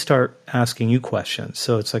then they start asking you questions.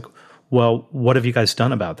 So it's like, well, what have you guys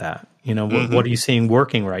done about that? What are you seeing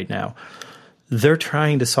working right now? They're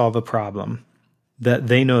trying to solve a problem that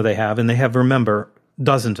they know they have, and they have, remember,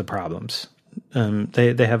 dozens of problems.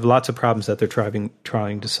 They have lots of problems that they're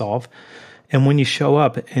trying to solve. And when you show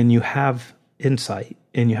up and you have insight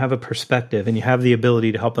and you have a perspective and you have the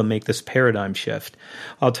ability to help them make this paradigm shift,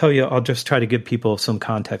 I'll tell you, I'll just try to give people some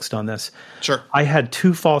context on this. Sure. I had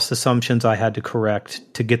 2 false assumptions I had to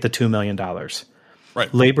correct to get the $2 million.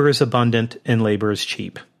 Right. Labor is abundant and labor is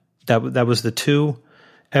cheap. That was the 2.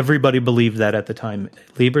 Everybody believed that at the time.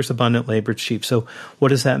 Labor is abundant, labor is cheap. So what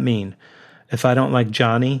does that mean? If I don't like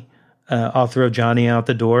Johnny, I'll throw Johnny out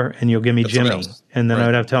the door and you'll give me Jimmy. And then I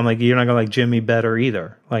would have to tell him, like, you're not going to like Jimmy better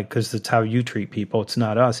either. Like, because it's how you treat people. It's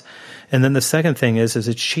not us. And then the second thing is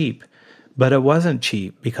it's cheap. But it wasn't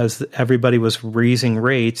cheap because everybody was raising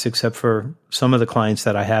rates except for some of the clients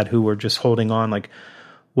that I had who were just holding on like,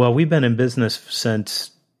 well, we've been in business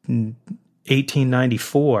since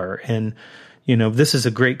 1894 and, this is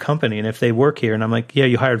a great company. And if they work here, and I'm like, yeah,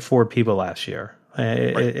 you hired 4 people last year.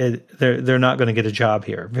 They're not going to get a job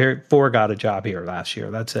here. 4 got a job here last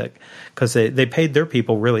year. That's it. Because they paid their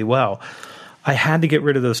people really well. I had to get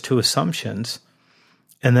rid of those 2 assumptions.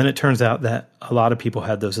 And then it turns out that a lot of people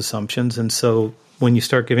had those assumptions. And so when you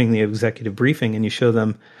start giving the executive briefing and you show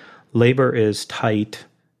them labor is tight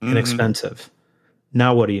and expensive,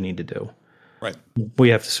 now what do you need to do? Right. We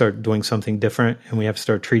have to start doing something different, and we have to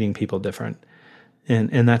start treating people different.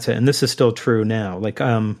 And that's it. And this is still true now. Like,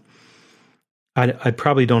 I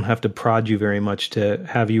probably don't have to prod you very much to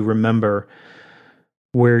have you remember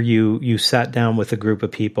where you sat down with a group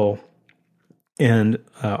of people. And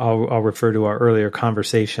I'll refer to our earlier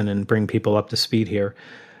conversation and bring people up to speed here,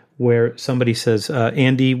 where somebody says,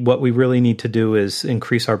 Andy, what we really need to do is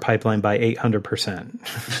increase our pipeline by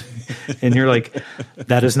 800%. And you're like,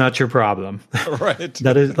 that is not your problem. Right.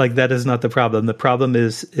 That is not the problem. The problem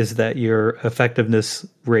is that your effectiveness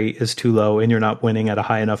rate is too low and you're not winning at a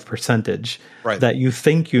high enough percentage that you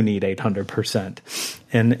think you need 800%.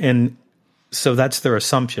 And so that's their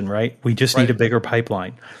assumption, right? We just need a bigger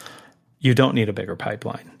pipeline. You don't need a bigger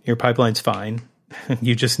pipeline. Your pipeline's fine.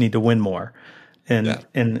 You just need to win more.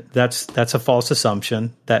 And that's a false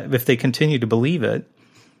assumption that if they continue to believe it,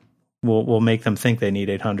 will make them think they need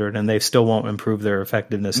 800, and they still won't improve their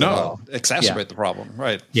effectiveness at all. Exacerbate the problem.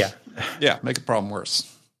 Right. Yeah. Yeah. Make the problem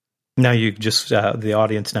worse. Now you just, the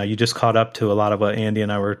audience now, you just caught up to a lot of what Andy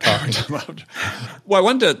and I were talking about. Well, I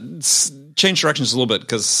wanted to change directions a little bit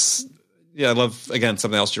because I love, again,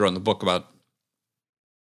 something else you wrote in the book about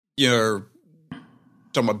your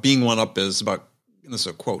talking about being one up is about, this is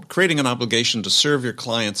a quote, creating an obligation to serve your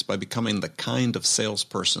clients by becoming the kind of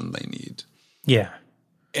salesperson they need. Yeah.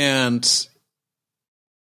 And,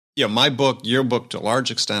 my book, your book, to a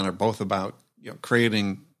large extent, are both about,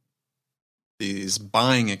 creating these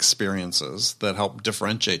buying experiences that help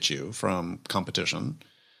differentiate you from competition.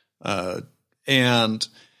 And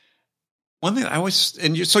one thing I always,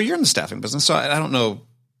 so you're in the staffing business, so I don't know,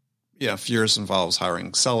 if yours involves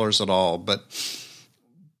hiring sellers at all, but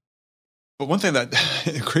one thing that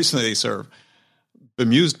increasingly sort of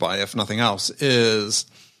bemused by, if nothing else, is,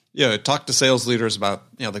 talk to sales leaders about,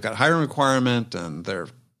 they've got a hiring requirement and they're,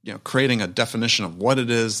 creating a definition of what it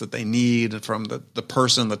is that they need from the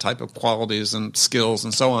person, the type of qualities and skills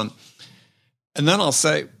and so on. And then I'll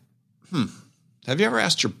say, have you ever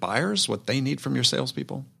asked your buyers what they need from your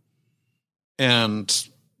salespeople? And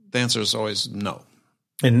the answer is always no.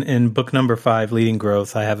 In book number 5, Leading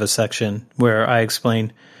Growth, I have a section where I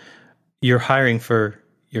explain you're hiring for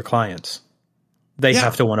your clients. They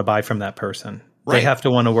have to want to buy from that person. Right. They have to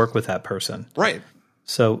want to work with that person. Right.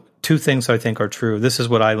 So 2 things I think are true. This is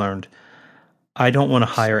what I learned. I don't want to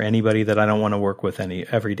hire anybody that I don't want to work with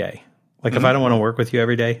every day. Like if I don't want to work with you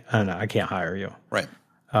every day, I can't hire you. Right.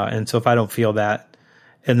 And so if I don't feel that,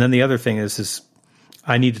 and then the other thing is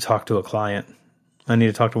I need to talk to a client. I need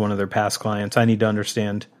to talk to one of their past clients. I need to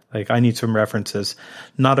understand, I need some references,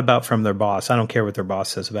 not about from their boss. I don't care what their boss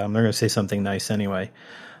says about them. They're going to say something nice anyway.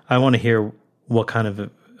 I want to hear what kind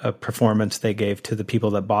of a performance they gave to the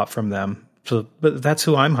people that bought from them. So, but that's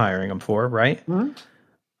who I'm hiring them for, right? Mm-hmm.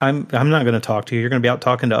 I'm not going to talk to you. You're going to be out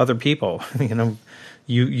talking to other people.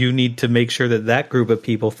 You need to make sure that group of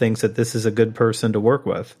people thinks that this is a good person to work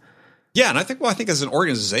with. Yeah, and I think as an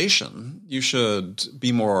organization, you should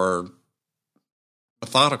be more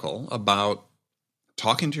methodical about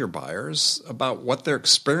talking to your buyers about what their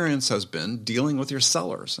experience has been dealing with your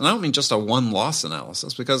sellers. And I don't mean just a one-loss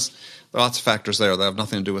analysis, because there are lots of factors there that have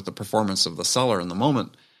nothing to do with the performance of the seller in the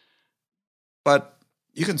moment. But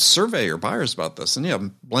you can survey your buyers about this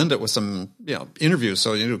and blend it with some interviews.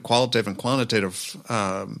 So you do qualitative and quantitative,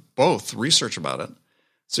 both research about it,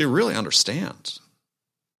 so you really understand.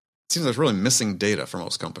 It seems like really missing data for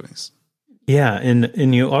most companies. Yeah,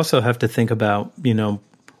 and you also have to think about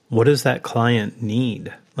what does that client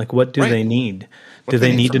need? Like, what do they need? Do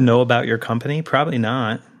they need to know about your company? Probably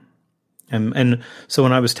not. And so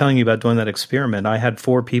when I was telling you about doing that experiment, I had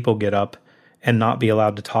 4 people get up and not be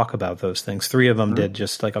allowed to talk about those things. 3 of them did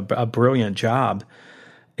just like a brilliant job,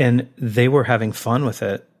 and they were having fun with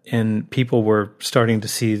it. And people were starting to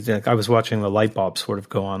see, I was watching the light bulb sort of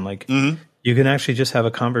go on. Like you can actually just have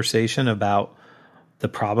a conversation about the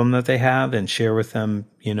problem that they have and share with them,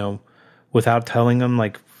 without telling them,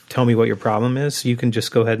 like, tell me what your problem is. You can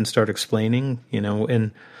just go ahead and start explaining,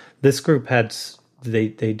 and this group they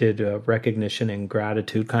did recognition and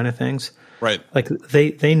gratitude kind of things. Right. Like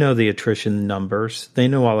they know the attrition numbers. They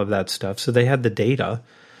know all of that stuff. So they had the data,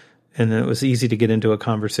 and then it was easy to get into a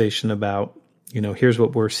conversation about, here's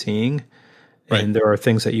what we're seeing, and there are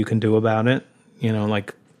things that you can do about it.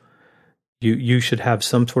 Like you should have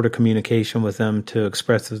some sort of communication with them to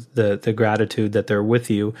express the gratitude that they're with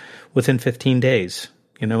you within 15 days,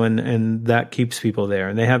 and that keeps people there.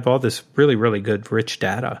 And they have all this really, really good, rich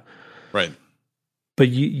data. Right. But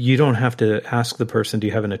you don't have to ask the person, do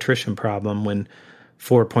you have an attrition problem, when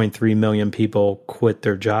 4.3 million people quit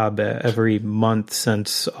their job every month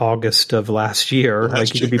since August of last year.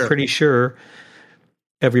 Like you could be pretty sure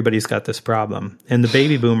everybody's got this problem. And the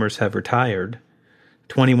baby boomers have retired,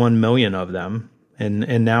 21 million of them.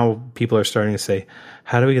 And now people are starting to say,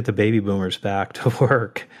 how do we get the baby boomers back to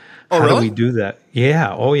work? How do we do that?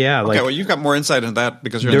 Yeah. Oh, yeah. Okay, well, you've got more insight into that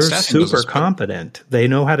because you're in the staffing business. They're super competent. They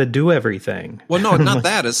know how to do everything. Well, no, not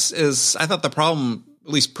that. Is I thought the problem,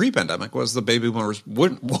 at least pre-pandemic, was the baby boomers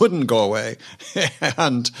wouldn't go away,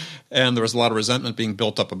 and there was a lot of resentment being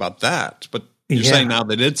built up about that. But you're saying now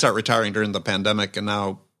they did start retiring during the pandemic, and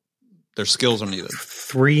now their skills are needed.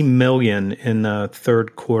 3 million in the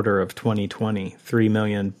third quarter of 2020. 3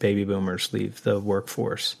 million baby boomers leave the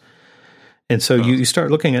workforce. And so you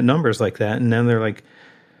start looking at numbers like that, and then they're like,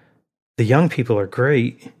 the young people are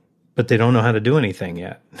great, but they don't know how to do anything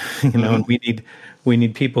yet. And we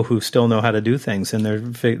need people who still know how to do things. And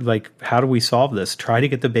they're like, how do we solve this? Try to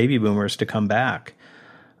get the baby boomers to come back.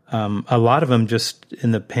 A lot of them just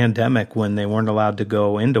in the pandemic, when they weren't allowed to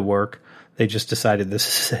go into work, they just decided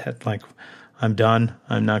this is it. Like, I'm done.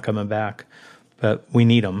 I'm not coming back. But we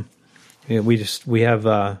need them. We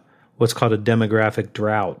have what's called a demographic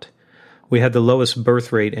drought, We had the lowest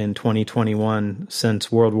birth rate in 2021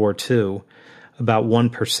 since World War II, about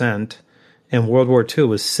 1%. And World War II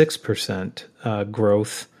was 6%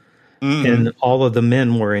 growth. And all of the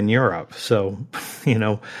men were in Europe. So, we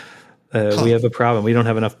have a problem. We don't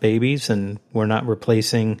have enough babies, and we're not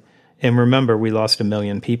replacing. And remember, we lost 1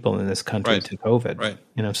 million people in this country to COVID.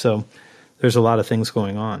 Right. So there's a lot of things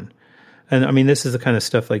going on. And I mean, this is the kind of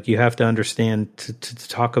stuff like you have to understand to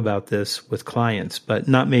talk about this with clients, but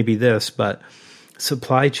not maybe this, but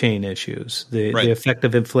supply chain issues, the effect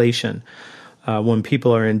of inflation. When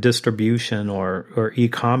people are in distribution or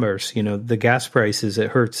e-commerce, the gas prices, it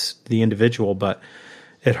hurts the individual, but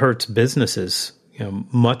it hurts businesses,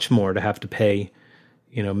 much more to have to pay,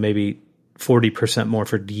 maybe 40% more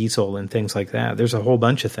for diesel and things like that. There's a whole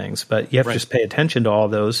bunch of things, but you have to just pay attention to all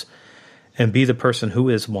those and be the person who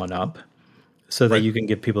is one up so that you can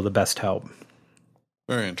give people the best help.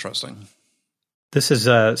 Very interesting. This is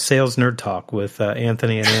Sales Nerd Talk with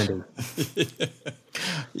Anthony and Andy.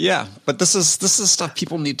 Yeah, but this is stuff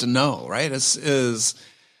people need to know, right? We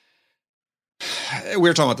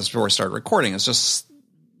were talking about this before we started recording. It's just,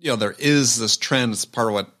 there is this trend. It's part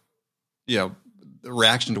of what, the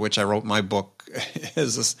reaction to which I wrote my book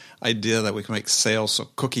is this idea that we can make sales so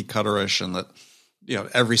cookie cutterish, and that,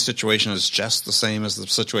 every situation is just the same as the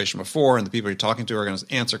situation before, and the people you're talking to are going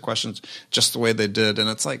to answer questions just the way they did. And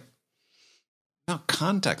it's like,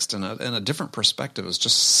 context and a different perspective is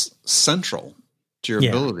just central to your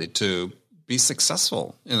ability to be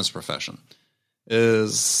successful in this profession.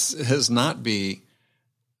 Is not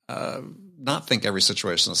think every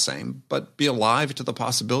situation is the same, but be alive to the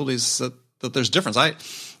possibilities that there's difference. I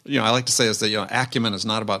like to say is that acumen is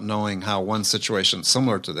not about knowing how one situation is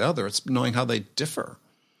similar to the other. It's knowing how they differ.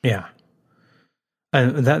 Yeah.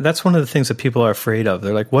 And that's one of the things that people are afraid of.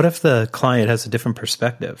 They're like, what if the client has a different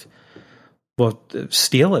perspective? Well,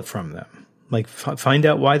 steal it from them. Like, find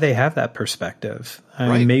out why they have that perspective.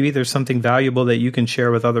 I mean, maybe there's something valuable that you can share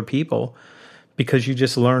with other people because you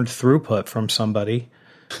just learned throughput from somebody,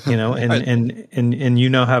 and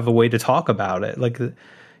have a way to talk about it. Like,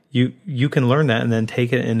 you can learn that and then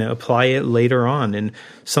take it and apply it later on. And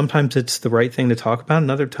sometimes it's the right thing to talk about,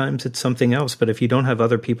 and other times it's something else. But if you don't have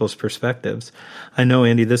other people's perspectives, I know,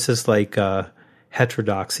 Andy, this is like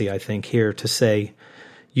heterodoxy, I think, here to say,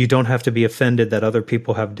 you don't have to be offended that other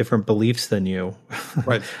people have different beliefs than you.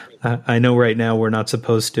 Right. I know right now we're all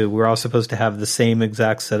supposed to have the same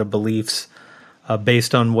exact set of beliefs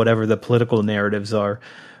based on whatever the political narratives are.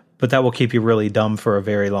 But that will keep you really dumb for a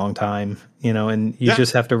very long time, and you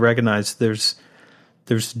just have to recognize there's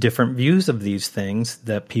different views of these things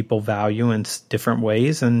that people value in different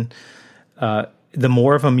ways. And the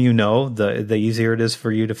more of them the easier it is for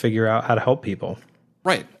you to figure out how to help people.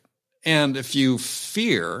 Right. And if you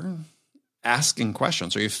fear asking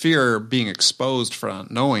questions, or you fear being exposed for not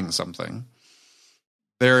knowing something,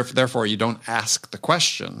 therefore you don't ask the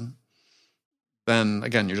question, then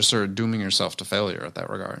again, you're just sort of dooming yourself to failure at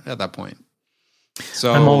that point.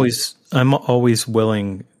 So I'm always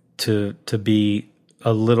willing to be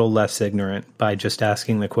a little less ignorant by just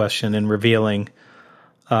asking the question and revealing,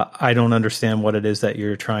 I don't understand what it is that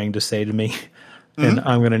you're trying to say to me. And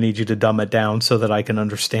I'm going to need you to dumb it down so that I can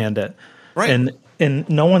understand it. Right. And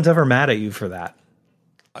no one's ever mad at you for that.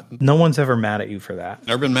 No one's ever mad at you for that.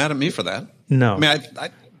 Never been mad at me for that. No.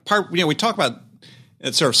 I mean, we talk about,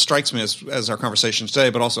 it sort of strikes me as our conversation today,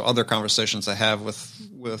 but also other conversations I have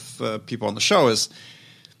with people on the show, is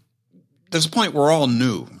there's a point we're all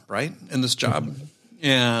new, right, in this job.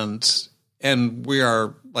 And we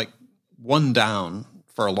are like one down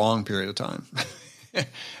for a long period of time.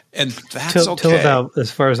 And that's okay. Till about,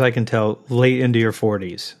 as far as I can tell, late into your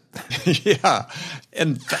 40s. Yeah.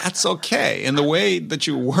 And that's okay. And the way that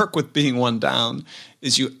you work with being one down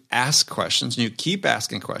is you ask questions, and you keep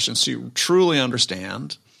asking questions so you truly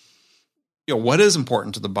understand, what is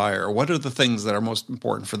important to the buyer? What are the things that are most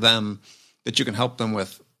important for them that you can help them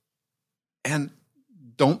with? And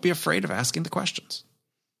don't be afraid of asking the questions.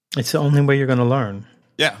 It's the only way you're going to learn.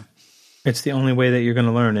 Yeah. It's the only way that you're going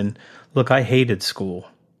to learn. And look, I hated school.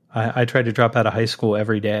 I tried to drop out of high school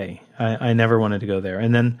every day. I never wanted to go there.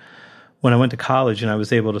 And then when I went to college and I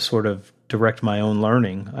was able to sort of direct my own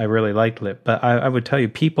learning, I really liked it. But I would tell you,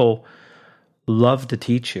 people love to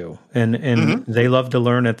teach you, and they love to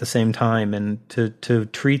learn at the same time. And to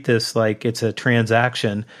treat this like it's a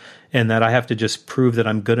transaction and that I have to just prove that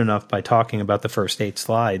I'm good enough by talking about the first 8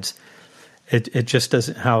 slides, it just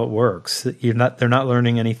doesn't how it works. They're not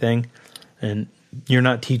learning anything, and you're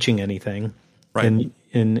not teaching anything. Right.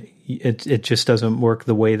 And it just doesn't work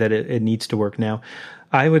the way that it needs to work now.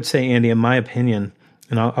 I would say, Andy, in my opinion,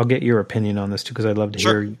 and I'll get your opinion on this too, because I'd love to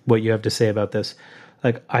hear what you have to say about this.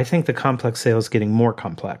 Like, I think the complex sale is getting more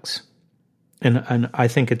complex. And I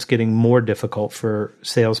think it's getting more difficult for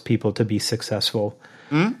salespeople to be successful.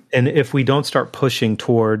 Mm-hmm. And if we don't start pushing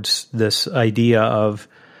towards this idea of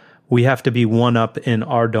we have to be one up in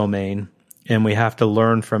our domain and we have to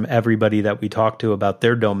learn from everybody that we talk to about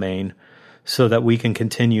their domain so that we can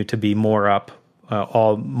continue to be more up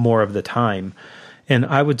more of the time. And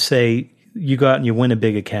I would say you go out and you win a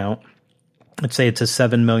big account. Let's say it's a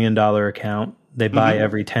 $7 million account. They buy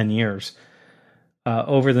every 10 years.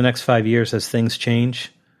 Over the next 5 years, as things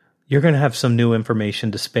change, you're going to have some new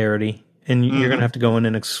information disparity, and you're going to have to go in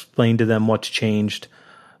and explain to them what's changed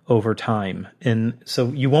over time. And so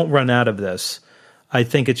you won't run out of this. I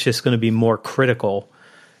think it's just going to be more critical,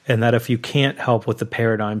 and that if you can't help with the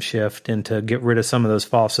paradigm shift and to get rid of some of those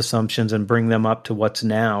false assumptions and bring them up to what's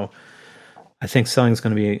now, I think selling is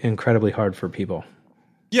going to be incredibly hard for people.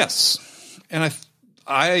 Yes. And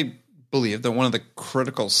I believe that one of the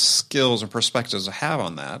critical skills and perspectives I have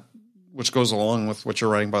on that, which goes along with what you're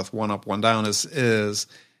writing about one up, one down, is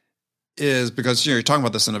because you're talking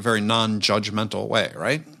about this in a very non-judgmental way,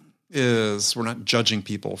 right? Is we're not judging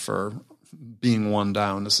people for being one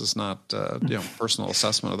down. This is not personal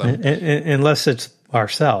assessment of them, unless it's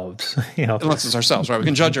ourselves. Unless it's ourselves, right? We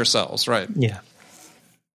can judge ourselves, right? Yeah.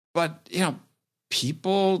 But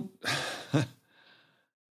people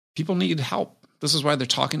need help. This is why they're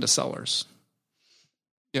talking to sellers.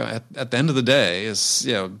 At the end of the day, is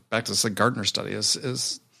back to the Gartner study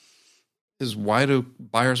is why do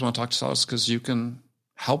buyers want to talk to sellers? Because you can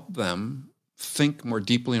help them think more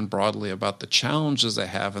deeply and broadly about the challenges they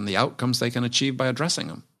have and the outcomes they can achieve by addressing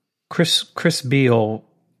them. Chris Beall,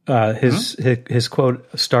 his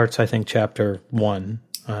quote starts, I think, chapter 1.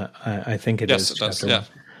 I think it is chapter 1.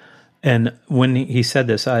 And when he said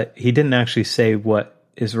this, he didn't actually say what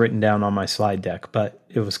is written down on my slide deck, but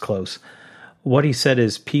it was close. What he said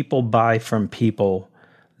is people buy from people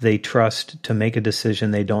they trust to make a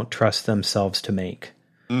decision they don't trust themselves to make.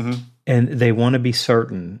 Mm-hmm. And they want to be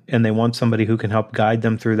certain, and they want somebody who can help guide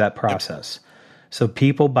them through that process. Yep. So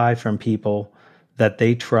people buy from people that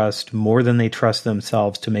they trust more than they trust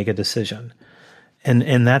themselves to make a decision.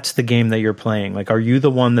 And that's the game that you're playing. Like, are you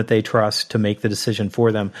the one that they trust to make the decision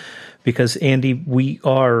for them? Because, Andy, we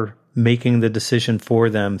are making the decision for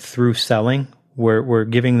them through selling. We're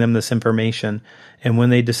giving them this information. And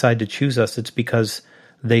when they decide to choose us, it's because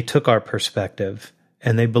they took our perspective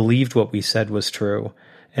and they believed what we said was true.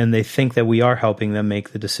 And they think that we are helping them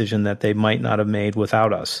make the decision that they might not have made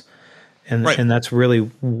without us. And that's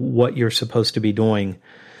really what you're supposed to be doing.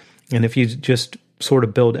 And if you just sort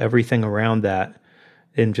of build everything around that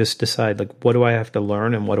and just decide, like, what do I have to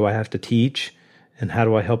learn and what do I have to teach? And how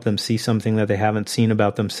do I help them see something that they haven't seen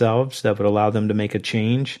about themselves that would allow them to make a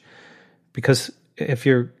change? Because if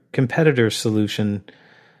your competitor's solution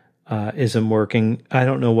isn't working, I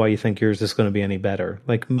don't know why you think yours is going to be any better.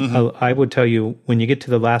 Like, I would tell you, when you get to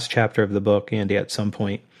the last chapter of the book, Andy, at some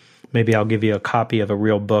point, maybe I'll give you a copy of a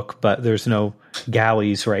real book, but there's no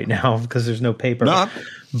galleys right now because there's no paper. No,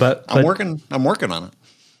 but I'm working on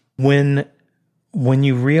it. When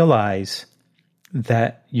you realize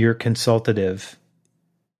that you're consultative,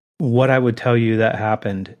 what I would tell you that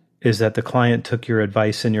happened is that the client took your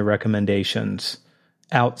advice and your recommendations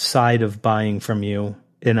outside of buying from you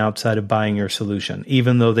and outside of buying your solution,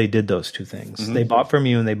 even though they did those two things. Mm-hmm. They bought from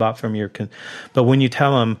you and they bought from your... But when you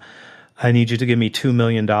tell them, I need you to give me $2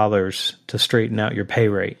 million to straighten out your pay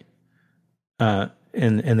rate, and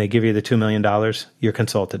they give you the $2 million, you're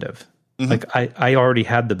consultative. Mm-hmm. Like, I already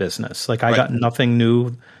had the business. Like, I got nothing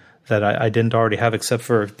new that I didn't already have except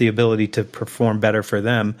for the ability to perform better for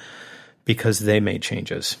them because they made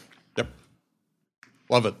changes. Yep.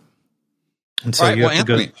 Love it. And so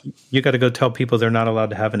you got to go tell people they're not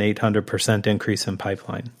allowed to have an 800% increase in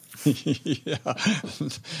pipeline. Yeah,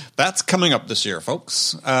 that's coming up this year,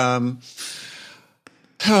 folks. That's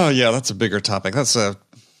a bigger topic.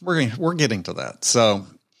 We're getting to that. So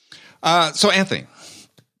Anthony,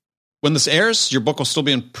 when this airs, your book will still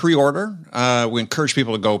be in pre-order. We encourage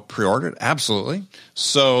people to go pre-order it. Absolutely.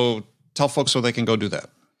 So tell folks where they can go do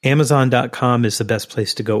that. Amazon.com is the best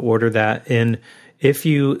place to go order that. And if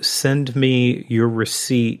you send me your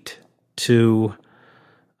receipt to,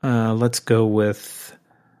 let's go with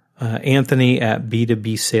Anthony at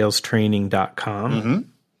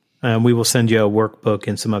b2bsalestraining.com, we will send you a workbook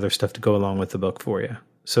and some other stuff to go along with the book for you.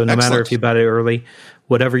 So no matter if you bought it early,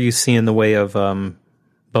 whatever you see in the way of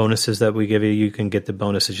bonuses that we give you, you can get the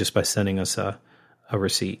bonuses just by sending us a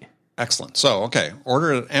receipt. Excellent. So,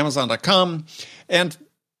 order it at Amazon.com and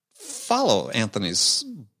follow Anthony's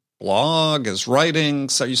blog, his writing.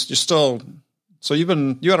 So you're still, so you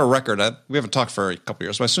had a record. We haven't talked for a couple of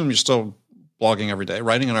years, but I assume you're still blogging every day,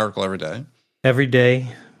 writing an article every day. Every day,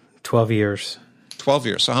 12 years. 12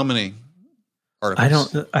 years. So how many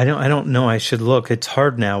articles? I don't know. I should look. It's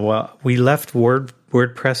hard now. Well, we left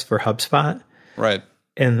WordPress for HubSpot. Right.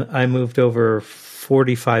 And I moved over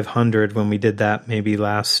 4,500 when we did that, maybe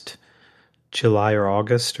last July or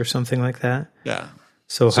August or something like that. Yeah.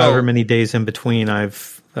 So however many days in between,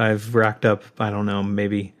 I've racked up, I don't know,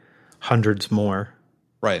 maybe hundreds more.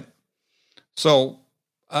 Right. So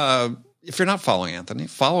if you're not following Anthony,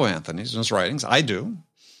 follow Anthony's and his writings. I do,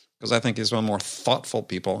 because I think he's one of the more thoughtful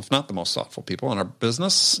people, if not the most thoughtful people in our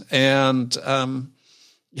business. And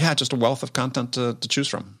just a wealth of content to choose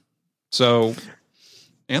from. So,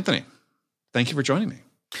 Anthony, thank you for joining me.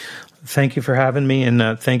 Thank you for having me,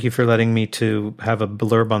 and thank you for letting me to have a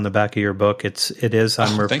blurb on the back of your book. It is.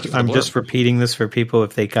 I'm just repeating this for people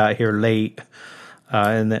if they got here late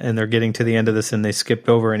and they're getting to the end of this and they skipped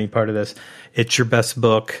over any part of this. It's your best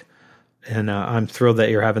book, and I'm thrilled that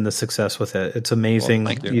you're having the success with it. It's amazing.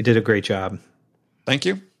 Well, thank you. You did a great job. Thank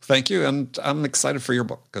you, and I'm excited for your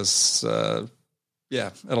book because it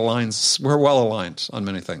aligns. We're well aligned on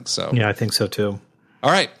many things. So yeah, I think so too.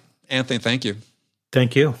 All right, Anthony, thank you.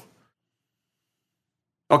 Thank you.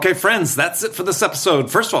 Okay, friends, that's it for this episode.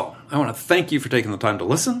 First of all, I want to thank you for taking the time to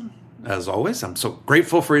listen. As always, I'm so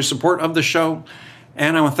grateful for your support of the show.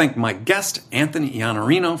 And I want to thank my guest, Anthony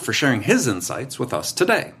Iannarino, for sharing his insights with us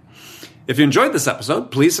today. If you enjoyed this episode,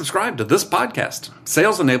 please subscribe to this podcast,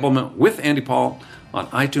 Sales Enablement with Andy Paul, on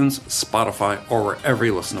iTunes, Spotify, or wherever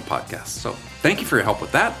you listen to podcasts. So thank you for your help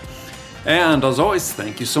with that. And as always,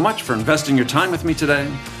 thank you so much for investing your time with me today.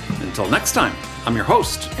 Until next time, I'm your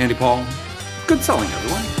host, Andy Paul. Good selling,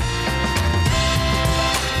 everyone.